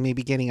realistic than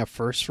maybe getting a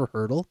first for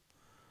Hertl?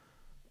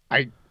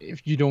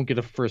 If you don't get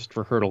a first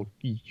for Hertl,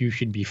 you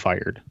should be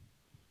fired.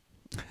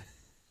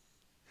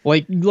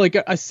 Like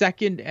a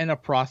second and a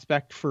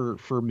prospect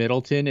for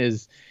Middleton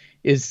is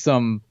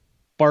some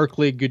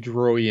Barclay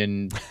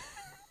Goodrowian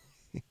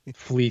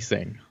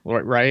fleecing,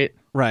 right?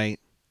 Right.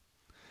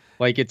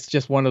 Like it's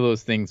just one of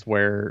those things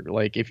where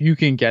like if you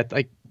can get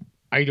like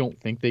I don't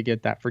think they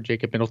get that for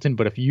Jacob Middleton,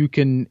 but if you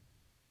can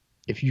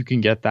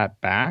get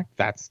that back,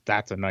 that's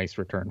a nice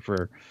return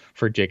for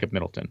Jacob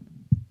Middleton.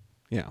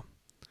 Yeah.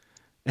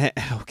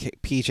 Okay,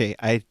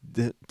 PJ,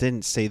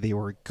 didn't say they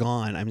were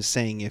gone. I'm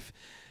saying if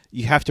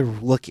you have to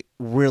look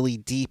really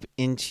deep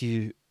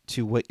to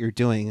what you're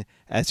doing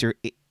as your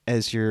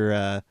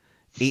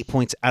 8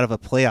 points out of a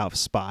playoff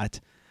spot.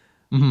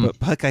 Mm-hmm. But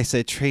Buckeye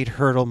said trade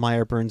Hurdle,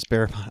 Meyer, Burns,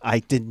 Barabon. I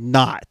did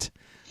not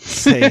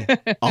say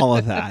all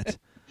of that.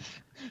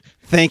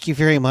 Thank you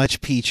very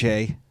much,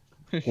 PJ.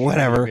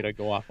 Whatever. Way to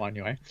go off on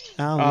you, eh?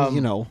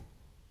 You know.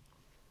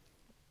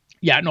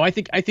 Yeah, no, I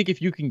think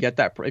if you can get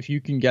that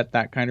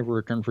kind of a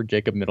return for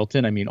Jacob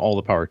Middleton, I mean, all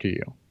the power to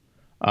you.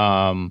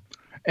 And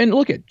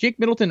look at Jake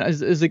Middleton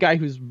is a guy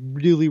who's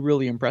really,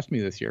 really impressed me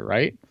this year,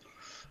 right?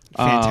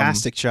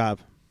 Fantastic job.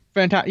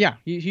 Fantastic. Yeah,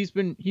 he's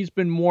been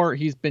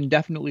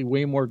definitely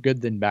way more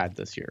good than bad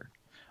this year.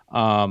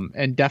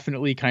 And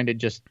definitely kind of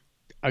just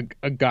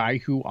a guy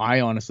who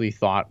I honestly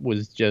thought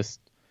was just,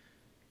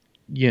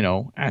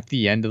 at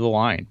the end of the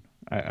line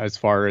as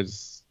far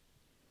as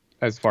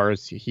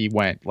he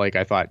went. Like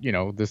I thought,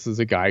 this is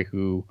a guy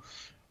who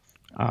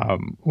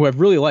I've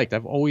really liked.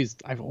 I've always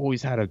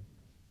had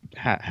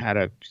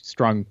a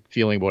strong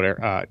feeling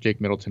about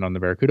Jake Middleton on the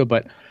Barracuda,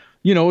 but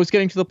it was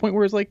getting to the point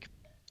where it's like,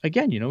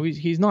 again,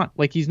 he's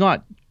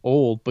not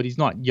old, but he's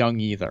not young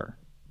either,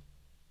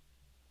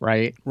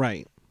 right?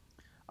 Right.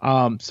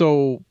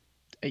 So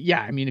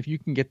yeah, I mean, if you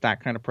can get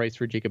that kind of price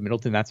for Jacob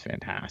Middleton, that's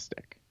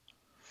fantastic.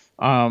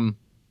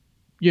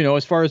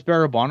 As far as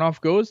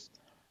Barabanov goes,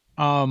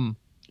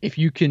 if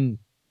you can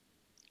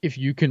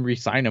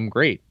re-sign him,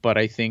 great. But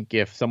I think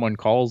if someone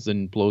calls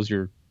and blows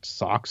your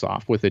socks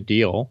off with a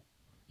deal,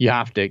 you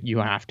have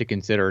to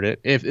consider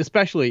it. If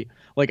especially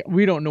like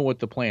we don't know what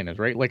the plan is,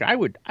 right? Like I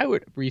would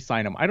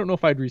re-sign him. I don't know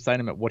if I'd re-sign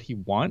him at what he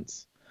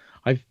wants.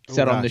 I've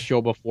said on the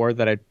show before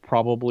that I'd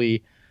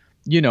probably,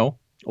 a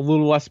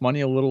little less money,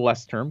 a little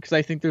less term, because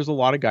I think there's a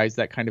lot of guys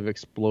that kind of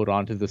explode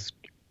onto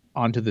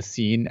the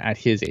scene at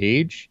his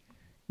age,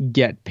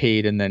 get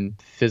paid, and then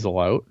fizzle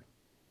out.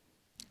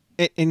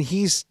 And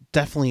he's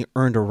definitely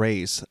earned a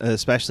raise,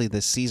 especially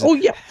this season. Oh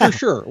yeah, for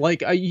sure.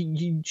 Like,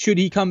 should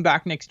he come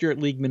back next year at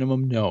league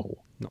minimum? No.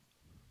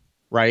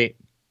 Right.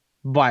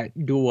 But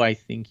do I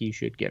think he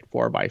should get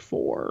 4x4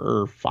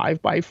 or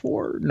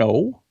 5x4?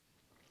 No.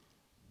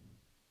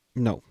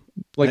 No.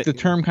 Like the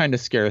term kind of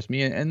scares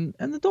me, and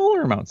the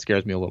dollar amount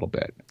scares me a little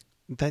bit.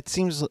 That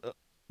seems.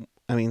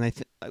 I mean,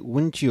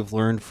 wouldn't you have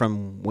learned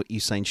from what you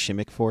signed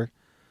Shimmick for?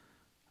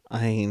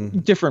 I mean,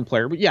 different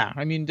player, but yeah,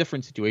 I mean,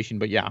 different situation,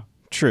 but yeah.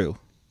 True.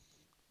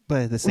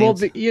 But at the same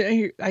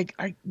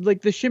I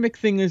like the Shimmick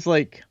thing is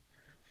like,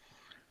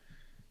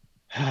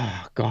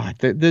 oh God,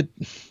 the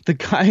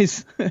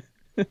guys.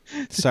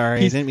 Sorry,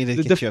 I didn't mean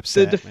to get you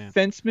upset. The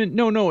defenseman,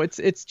 man. No,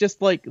 it's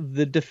just like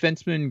the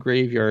defenseman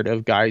graveyard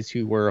of guys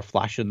who were a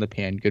flash in the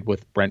pan, good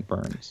with Brent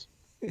Burns,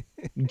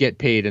 get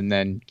paid and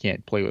then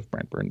can't play with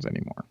Brent Burns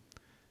anymore.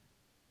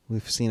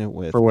 We've seen it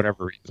with for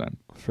whatever reason.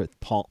 For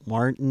Paul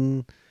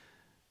Martin,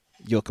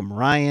 Joachim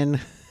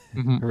Ryan,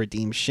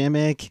 Radim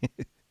Shimmick.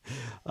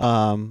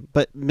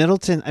 But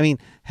Middleton, I mean,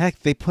 heck,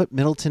 they put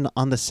Middleton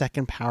on the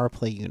second power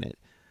play unit.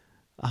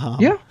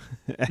 Yeah.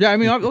 I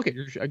mean, look at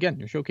you're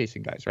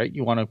showcasing guys, right?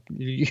 You want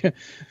to,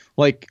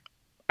 like,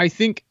 I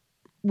think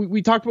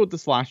we talked about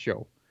this last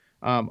show.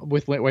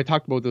 I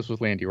talked about this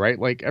with Landy, right?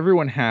 Like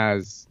everyone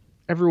has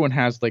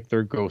like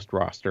their ghost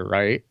roster,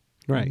 right?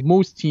 Right.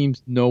 Most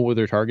teams know what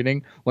they're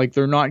targeting. Like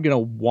they're not gonna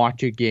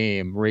watch a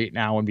game right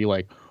now and be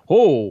like,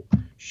 oh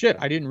shit,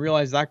 I didn't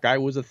realize that guy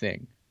was a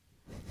thing.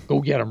 Go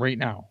get him right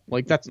now.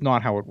 Like that's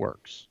not how it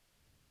works.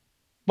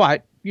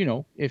 But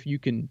if you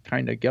can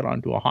kind of get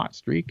onto a hot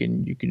streak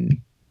and you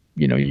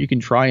can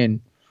try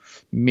and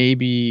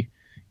maybe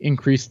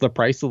increase the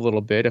price a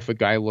little bit if a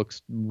guy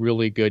looks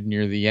really good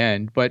near the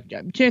end. But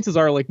chances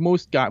are, like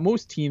most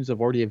teams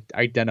have already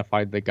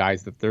identified the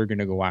guys that they're going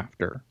to go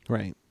after.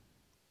 Right.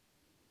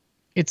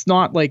 It's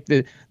not like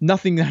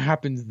nothing that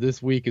happens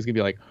this week is going to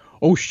be like,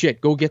 oh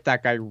shit, go get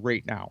that guy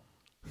right now.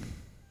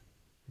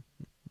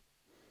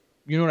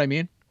 You know what I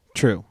mean?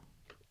 True.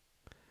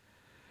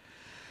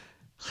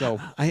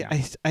 So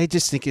I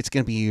just think it's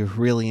going to be a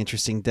really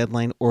interesting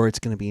deadline, or it's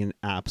going to be an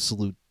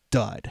absolute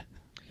dud.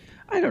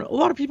 I don't know. A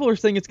lot of people are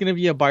saying it's going to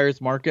be a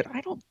buyer's market.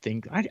 I don't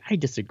think. I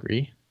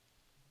disagree.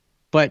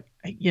 But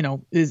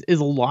is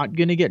a lot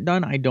going to get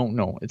done? I don't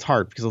know. It's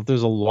hard because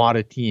there's a lot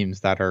of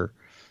teams that are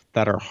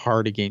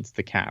hard against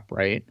the cap,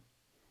 right?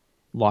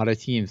 A lot of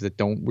teams that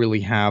don't really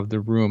have the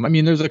room. I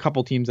mean, there's a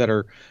couple teams that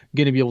are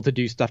going to be able to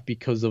do stuff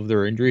because of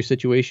their injury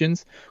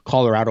situations.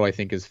 Colorado, I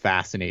think, is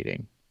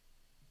fascinating.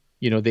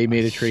 They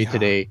made a trade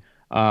today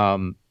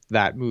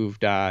that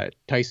moved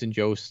Tyson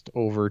Jost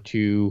over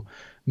to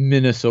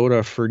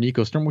Minnesota for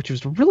Nico Sturm, which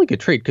was a really good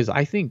trade because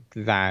I think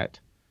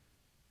that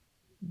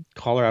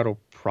Colorado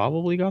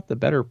probably got the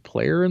better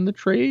player in the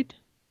trade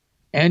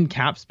and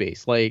cap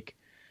space. Like,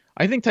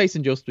 I think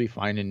Tyson Jost will be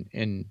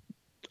fine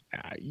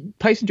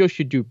Tyson Jost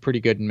should do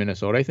pretty good in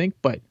Minnesota, I think,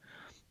 but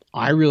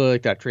I really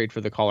like that trade for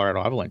the Colorado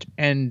Avalanche.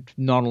 And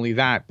not only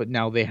that, but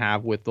now they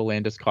have, with the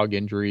Landeskog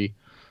injury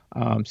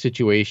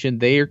situation,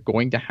 they are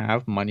going to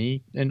have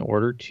money in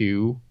order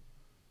to,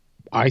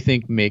 I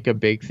think, make a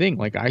big thing.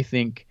 Like, I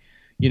think,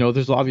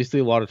 there's obviously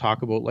a lot of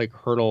talk about like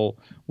Hurdle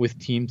with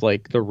teams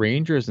like the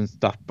Rangers and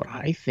stuff, but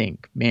I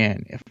think,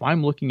 man, if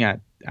I'm looking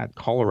at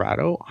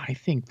Colorado, I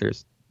think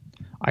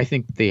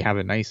they have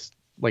a nice,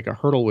 like, a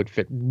Hurdle would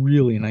fit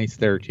really nice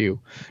there too.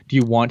 Do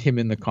you want him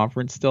in the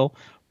conference still?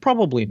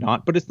 Probably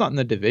not, but it's not in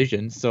the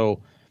division,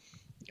 so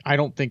I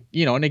don't think,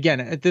 and again,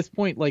 at this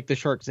point, like the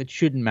Sharks, it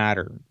shouldn't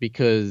matter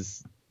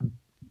because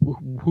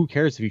who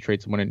cares if you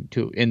trade someone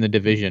in the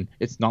division?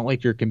 It's not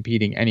like you're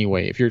competing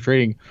anyway. If you're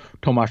trading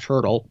Tomas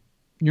Hurdle,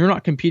 you're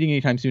not competing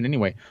anytime soon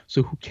anyway.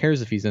 So who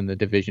cares if he's in the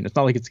division? It's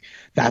not like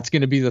that's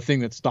going to be the thing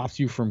that stops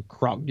you from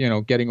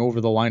getting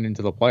over the line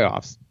into the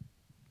playoffs.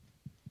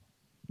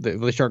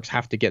 The Sharks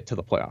have to get to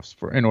the playoffs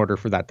in order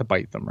for that to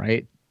bite them,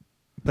 right?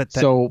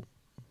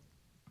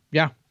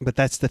 Yeah. But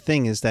that's the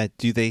thing, is that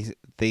do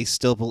they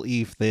still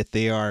believe that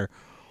they are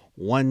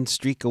one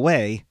streak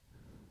away?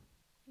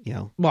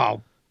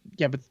 Well,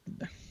 yeah, but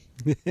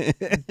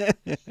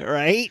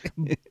right?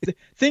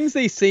 Things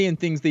they say and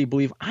things they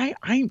believe.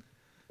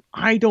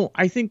 I don't.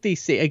 I think they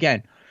say,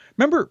 again.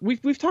 Remember,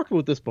 we've talked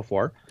about this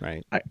before.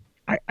 Right.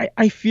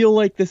 I feel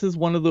like this is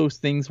one of those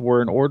things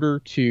where, in order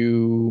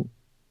to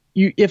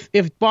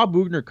if Bob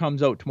Boughner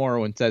comes out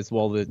tomorrow and says,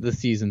 well, the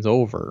season's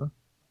over,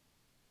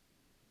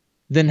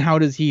 then how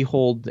does he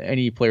hold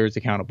any players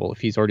accountable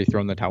if he's already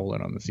thrown the towel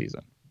in on the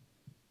season?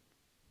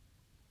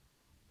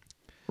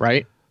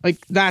 Right?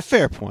 Like, that's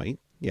fair point.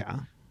 Yeah.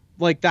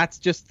 Like, that's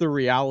just the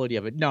reality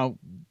of it. Now,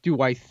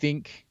 do I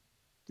think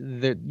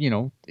that,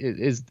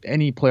 is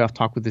any playoff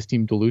talk with this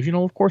team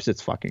delusional? Of course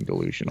it's fucking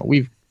delusional.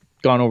 We've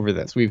gone over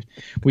this.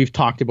 We've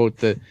talked about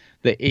the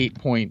 8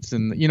 points,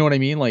 and you know what I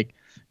mean? Like,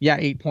 yeah,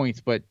 8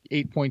 points, but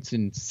 8 points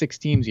in 6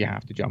 teams you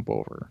have to jump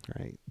over.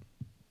 Right.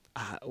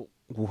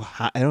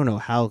 I don't know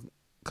how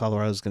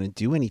Colorado's going to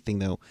do anything,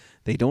 though.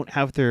 They don't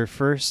have their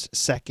first,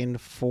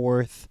 second,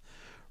 fourth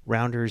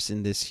rounders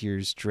in this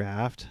year's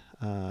draft.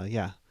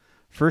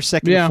 First,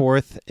 second,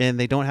 fourth, and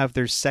they don't have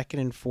their second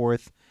and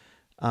fourth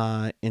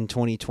in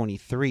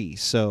 2023.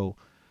 So,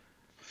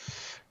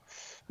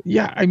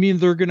 yeah, I mean,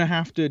 they're going to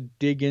have to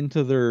dig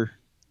into their.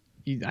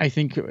 I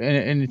think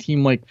in a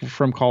team like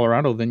from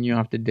Colorado, then you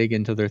have to dig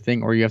into their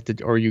thing, or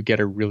you get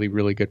a really,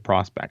 really good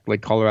prospect.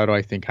 Like Colorado,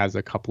 I think, has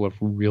a couple of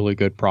really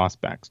good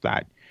prospects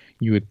that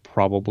you would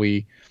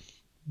probably,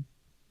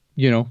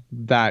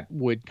 that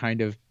would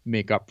kind of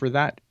make up for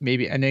that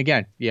maybe. And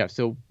again, yeah,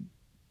 so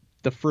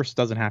the first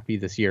doesn't have to be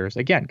this year's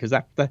again, because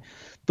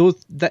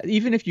that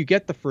even if you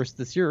get the first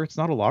this year, it's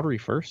not a lottery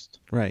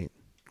first, right?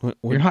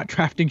 You're not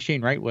drafting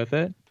Shane Wright with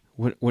it.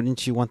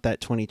 Wouldn't you want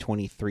that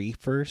 2023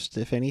 first,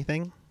 if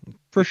anything?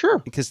 For sure.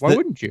 Because why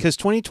wouldn't you? Because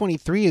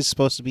 2023 is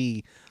supposed to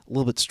be a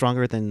little bit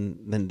stronger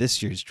than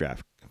this year's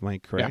draft. Am I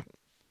correct?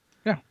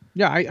 Yeah.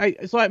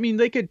 So I mean,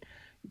 they could.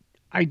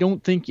 I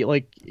don't think,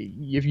 like,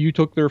 if you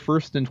took their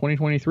first in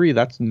 2023,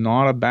 that's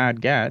not a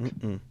bad get.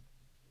 Mm-mm.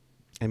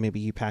 And maybe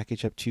you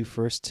package up 2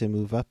 firsts to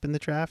move up in the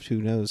draft.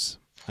 Who knows?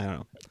 I don't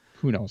know.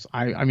 Who knows?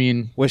 I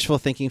mean, wishful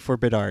thinking for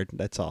Bedard.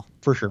 That's all.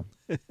 For sure.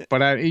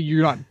 But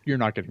you're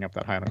not getting up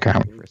that high on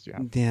a first. Yeah,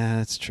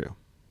 that's true.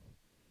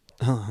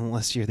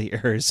 Unless you're the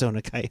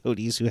Arizona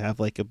Coyotes, who have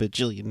like a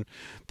bajillion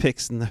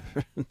picks in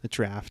the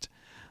draft,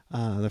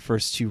 the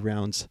first 2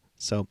 rounds.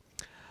 So,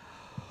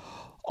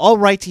 all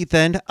righty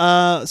then.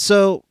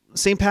 So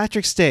St.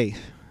 Patrick's Day,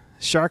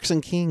 Sharks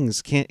and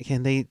Kings.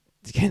 Can they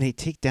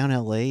take down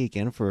LA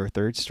again for a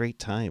 3rd straight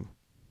time?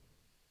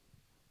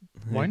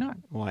 Why not?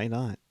 Why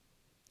not?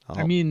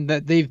 I mean,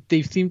 that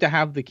they've seemed to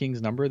have the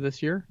Kings number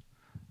this year.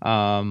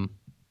 I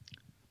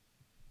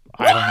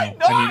don't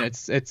know. I mean,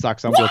 it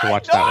sucks. I'm going to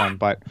watch that one,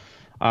 but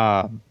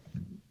I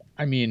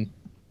mean,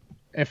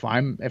 if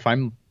I'm if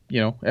I'm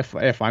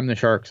the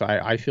Sharks,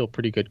 I feel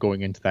pretty good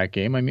going into that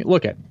game. I mean,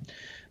 look at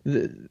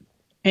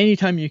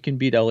anytime you can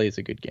beat LA is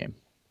a good game.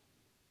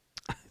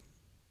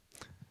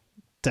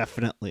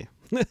 Definitely.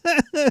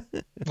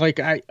 Like,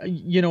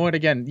 you know what?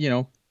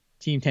 Again,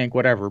 team tank,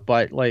 whatever.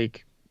 But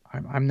like,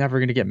 I'm never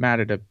gonna get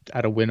mad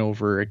at a win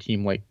over a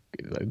team like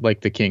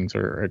the Kings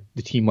or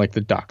the team like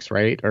the Ducks,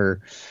 right?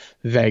 Or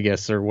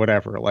Vegas or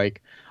whatever.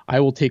 Like, I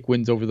will take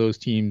wins over those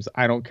teams.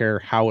 I don't care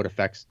how it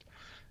affects,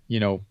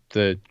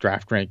 the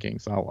draft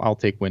rankings. I'll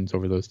take wins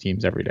over those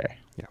teams every day.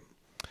 Yeah.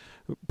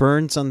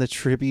 Burns on the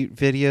tribute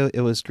video.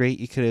 It was great.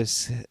 You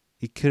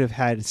could have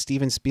had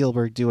Steven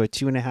Spielberg do a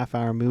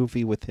 2.5-hour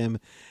movie with him,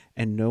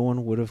 and no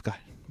one would have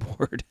gotten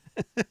bored.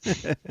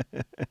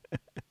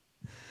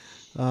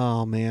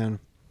 Oh man,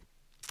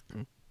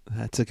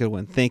 that's a good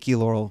one. Thank you,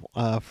 Laurel,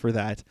 for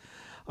that.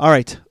 All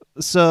right.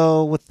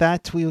 So with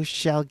that, we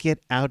shall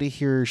get out of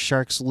here.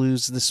 Sharks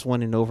lose this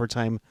one in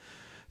overtime,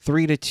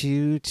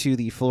 3-2 to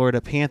the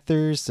Florida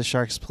Panthers. The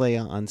Sharks play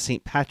on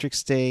St.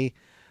 Patrick's Day.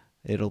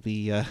 It'll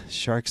be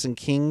Sharks and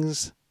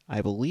Kings.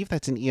 I believe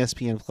that's an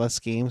ESPN Plus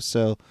game,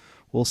 so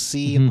we'll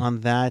see on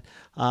that.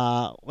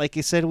 Like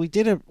I said, we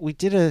did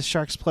a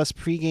Sharks Plus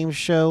pregame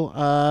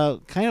show.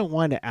 Kind of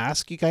wanted to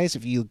ask you guys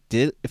if you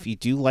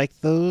do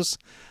like those,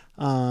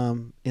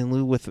 in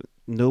lieu with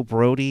no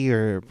Brody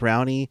or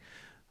Brownie,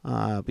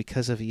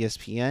 because of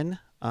ESPN.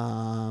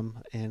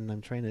 And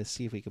I'm trying to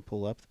see if we can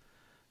pull up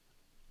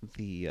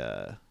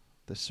the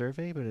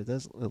survey, but it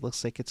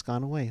looks like it's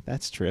gone away.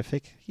 That's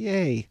terrific.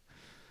 Yay.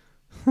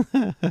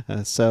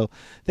 So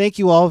thank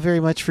you all very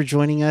much for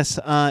joining us.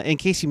 In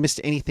case you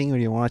missed anything or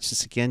you want to watch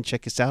this again,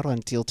 check us out on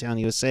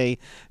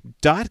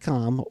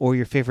tealtownusa.com or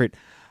your favorite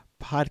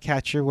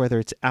podcatcher, whether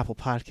it's Apple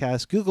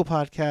Podcasts, Google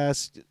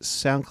Podcasts,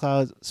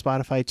 SoundCloud,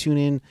 Spotify,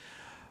 TuneIn,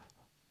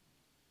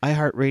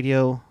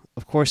 iHeartRadio.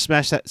 Of course,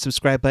 smash that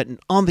subscribe button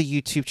on the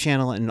YouTube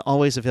channel, and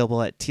always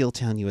available at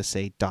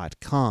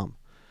tealtownusa.com.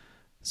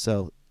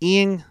 So,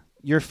 Ian,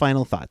 your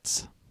final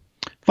thoughts.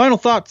 Final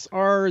thoughts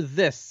are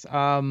this: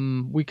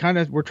 we're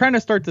trying to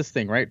start this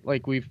thing, right?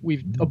 Like we've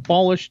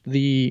abolished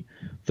the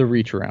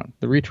reach around.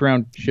 The reach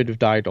around should have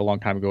died a long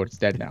time ago. It's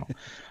dead now.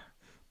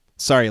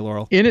 Sorry,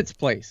 Laurel. In its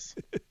place,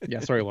 yeah,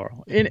 sorry,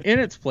 Laurel. In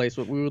its place,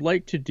 what we would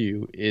like to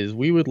do is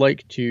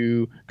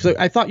because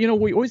I thought,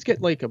 we always get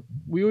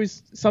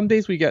some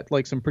days we get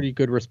like some pretty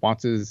good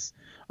responses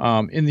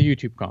in the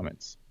YouTube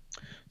comments.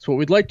 So what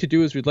we'd like to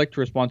do is we'd like to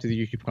respond to the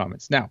YouTube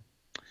comments. Now,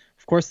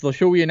 of course, the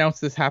show we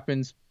announce this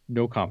happens,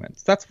 no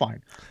comments. That's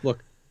fine.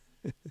 Look,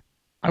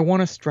 I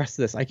want to stress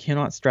this. I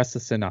cannot stress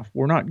this enough.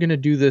 We're not going to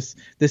do this.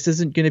 This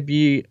isn't going to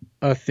be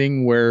a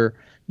thing where,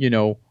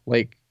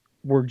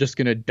 we're just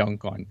going to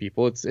dunk on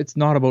people. It's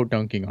not about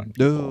dunking on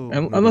people.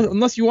 No.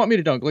 Unless you want me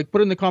to dunk, put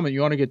in the comment,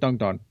 you want to get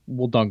dunked on,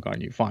 we'll dunk on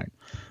you. Fine.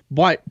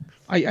 But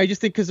I just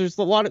think, because there's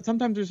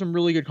sometimes there's some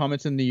really good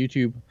comments in the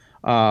YouTube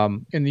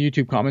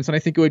comments, and I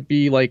think it would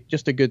be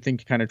just a good thing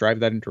to kind of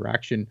drive that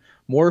interaction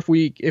more if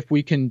we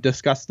can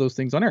discuss those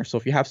things on air. So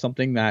if you have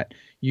something that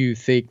you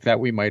think that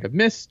we might have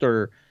missed,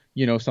 or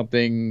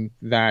something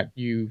that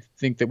you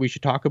think that we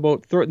should talk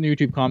about, throw it in the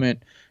YouTube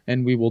comment,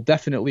 and we will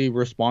definitely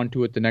respond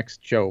to it the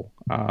next show.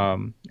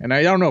 And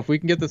I don't know, if we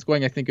can get this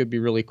going, I think it would be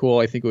really cool.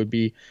 I think it would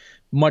be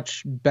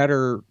much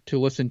better to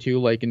listen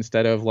to,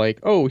 instead of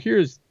oh,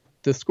 here's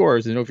the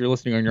scores. And if you're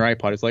listening on your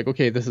iPod, it's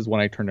okay, this is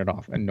when I turn it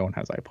off, and no one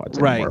has iPods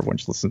anymore. Right. Everyone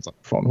just listens on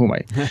the phone. Who am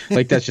I?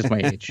 That's just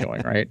my age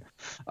showing, right?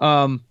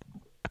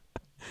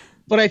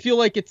 But I feel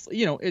like it's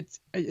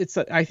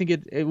I think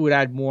it would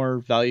add more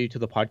value to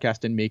the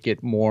podcast and make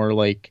it more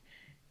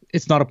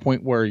it's not a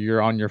point where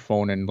you're on your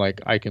phone and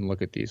I can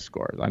look at these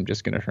scores. I'm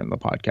just going to turn the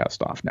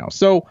podcast off now.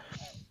 So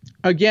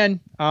again,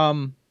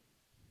 throw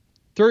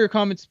your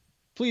comments.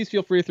 Please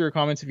feel free to throw your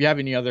comments. If you have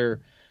any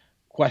other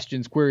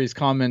questions, queries,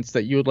 comments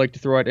that you would like to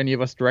throw at any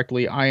of us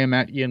directly, I am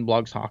at Ian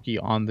Blogs Hockey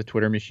on the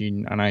Twitter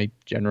machine. And I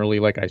generally,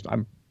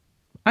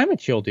 I'm a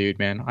chill dude,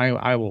 man.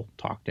 I will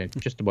talk to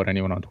just about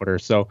anyone on Twitter.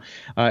 So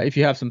if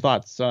you have some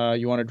thoughts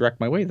you want to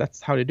direct my way,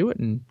 that's how to do it.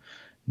 And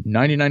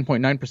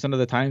 99.9% of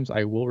the times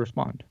I will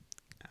respond.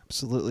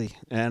 Absolutely.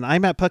 And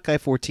I'm at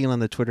PuckGuy14 on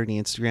the Twitter and the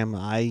Instagram.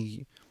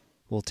 I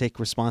will take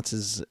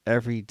responses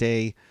every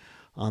day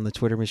on the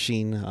Twitter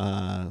machine,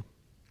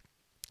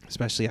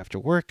 especially after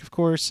work, of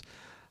course.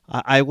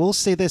 I will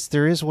say this.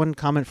 There is one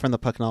comment from the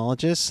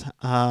Pucknologist,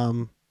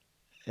 and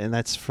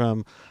that's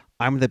from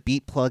I'm the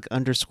beat plug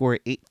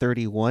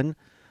 _831.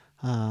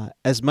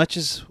 As much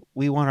as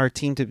we want our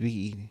team to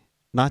be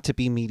not to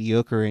be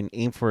mediocre and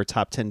aim for a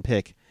top 10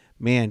 pick,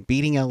 man,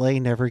 beating LA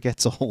never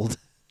gets old.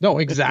 No,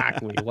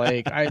 exactly.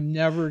 I'm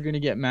never going to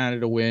get mad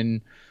at a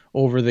win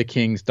over the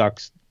Kings,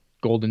 Ducks,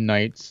 Golden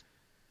Knights,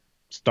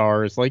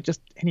 Stars, just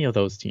any of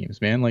those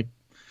teams, man.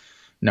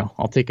 No,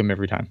 I'll take them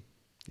every time.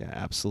 Yeah,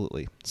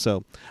 absolutely.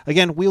 So,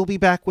 again, we'll be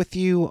back with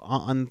you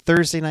on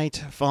Thursday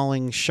night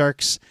following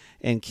Sharks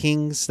and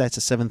Kings. That's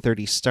a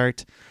 7:30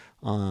 start,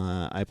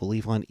 I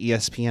believe, on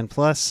ESPN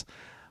Plus.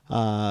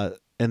 And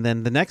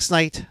then the next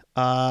night,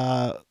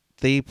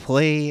 they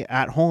play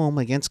at home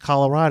against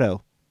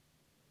Colorado.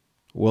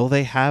 Will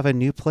they have a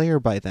new player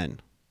by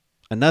then?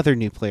 Another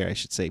new player, I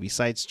should say,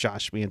 besides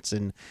Josh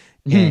Manson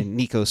and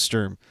Nico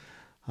Sturm.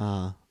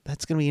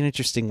 That's going to be an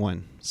interesting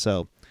one.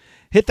 So,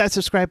 hit that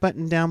subscribe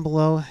button down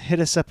below.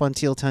 Hit us up on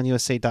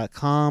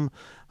tealtownusa.com.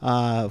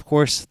 Of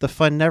course, the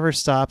fun never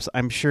stops.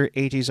 I'm sure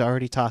AJ's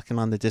already talking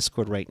on the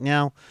Discord right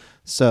now.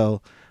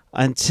 So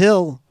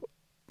until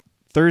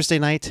Thursday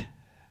night,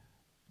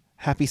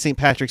 happy St.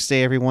 Patrick's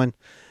Day, everyone.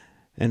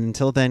 And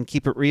until then,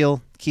 keep it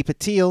real, keep it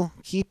teal,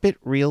 keep it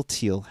real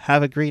teal.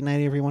 Have a great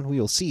night, everyone. We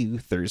will see you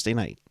Thursday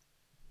night.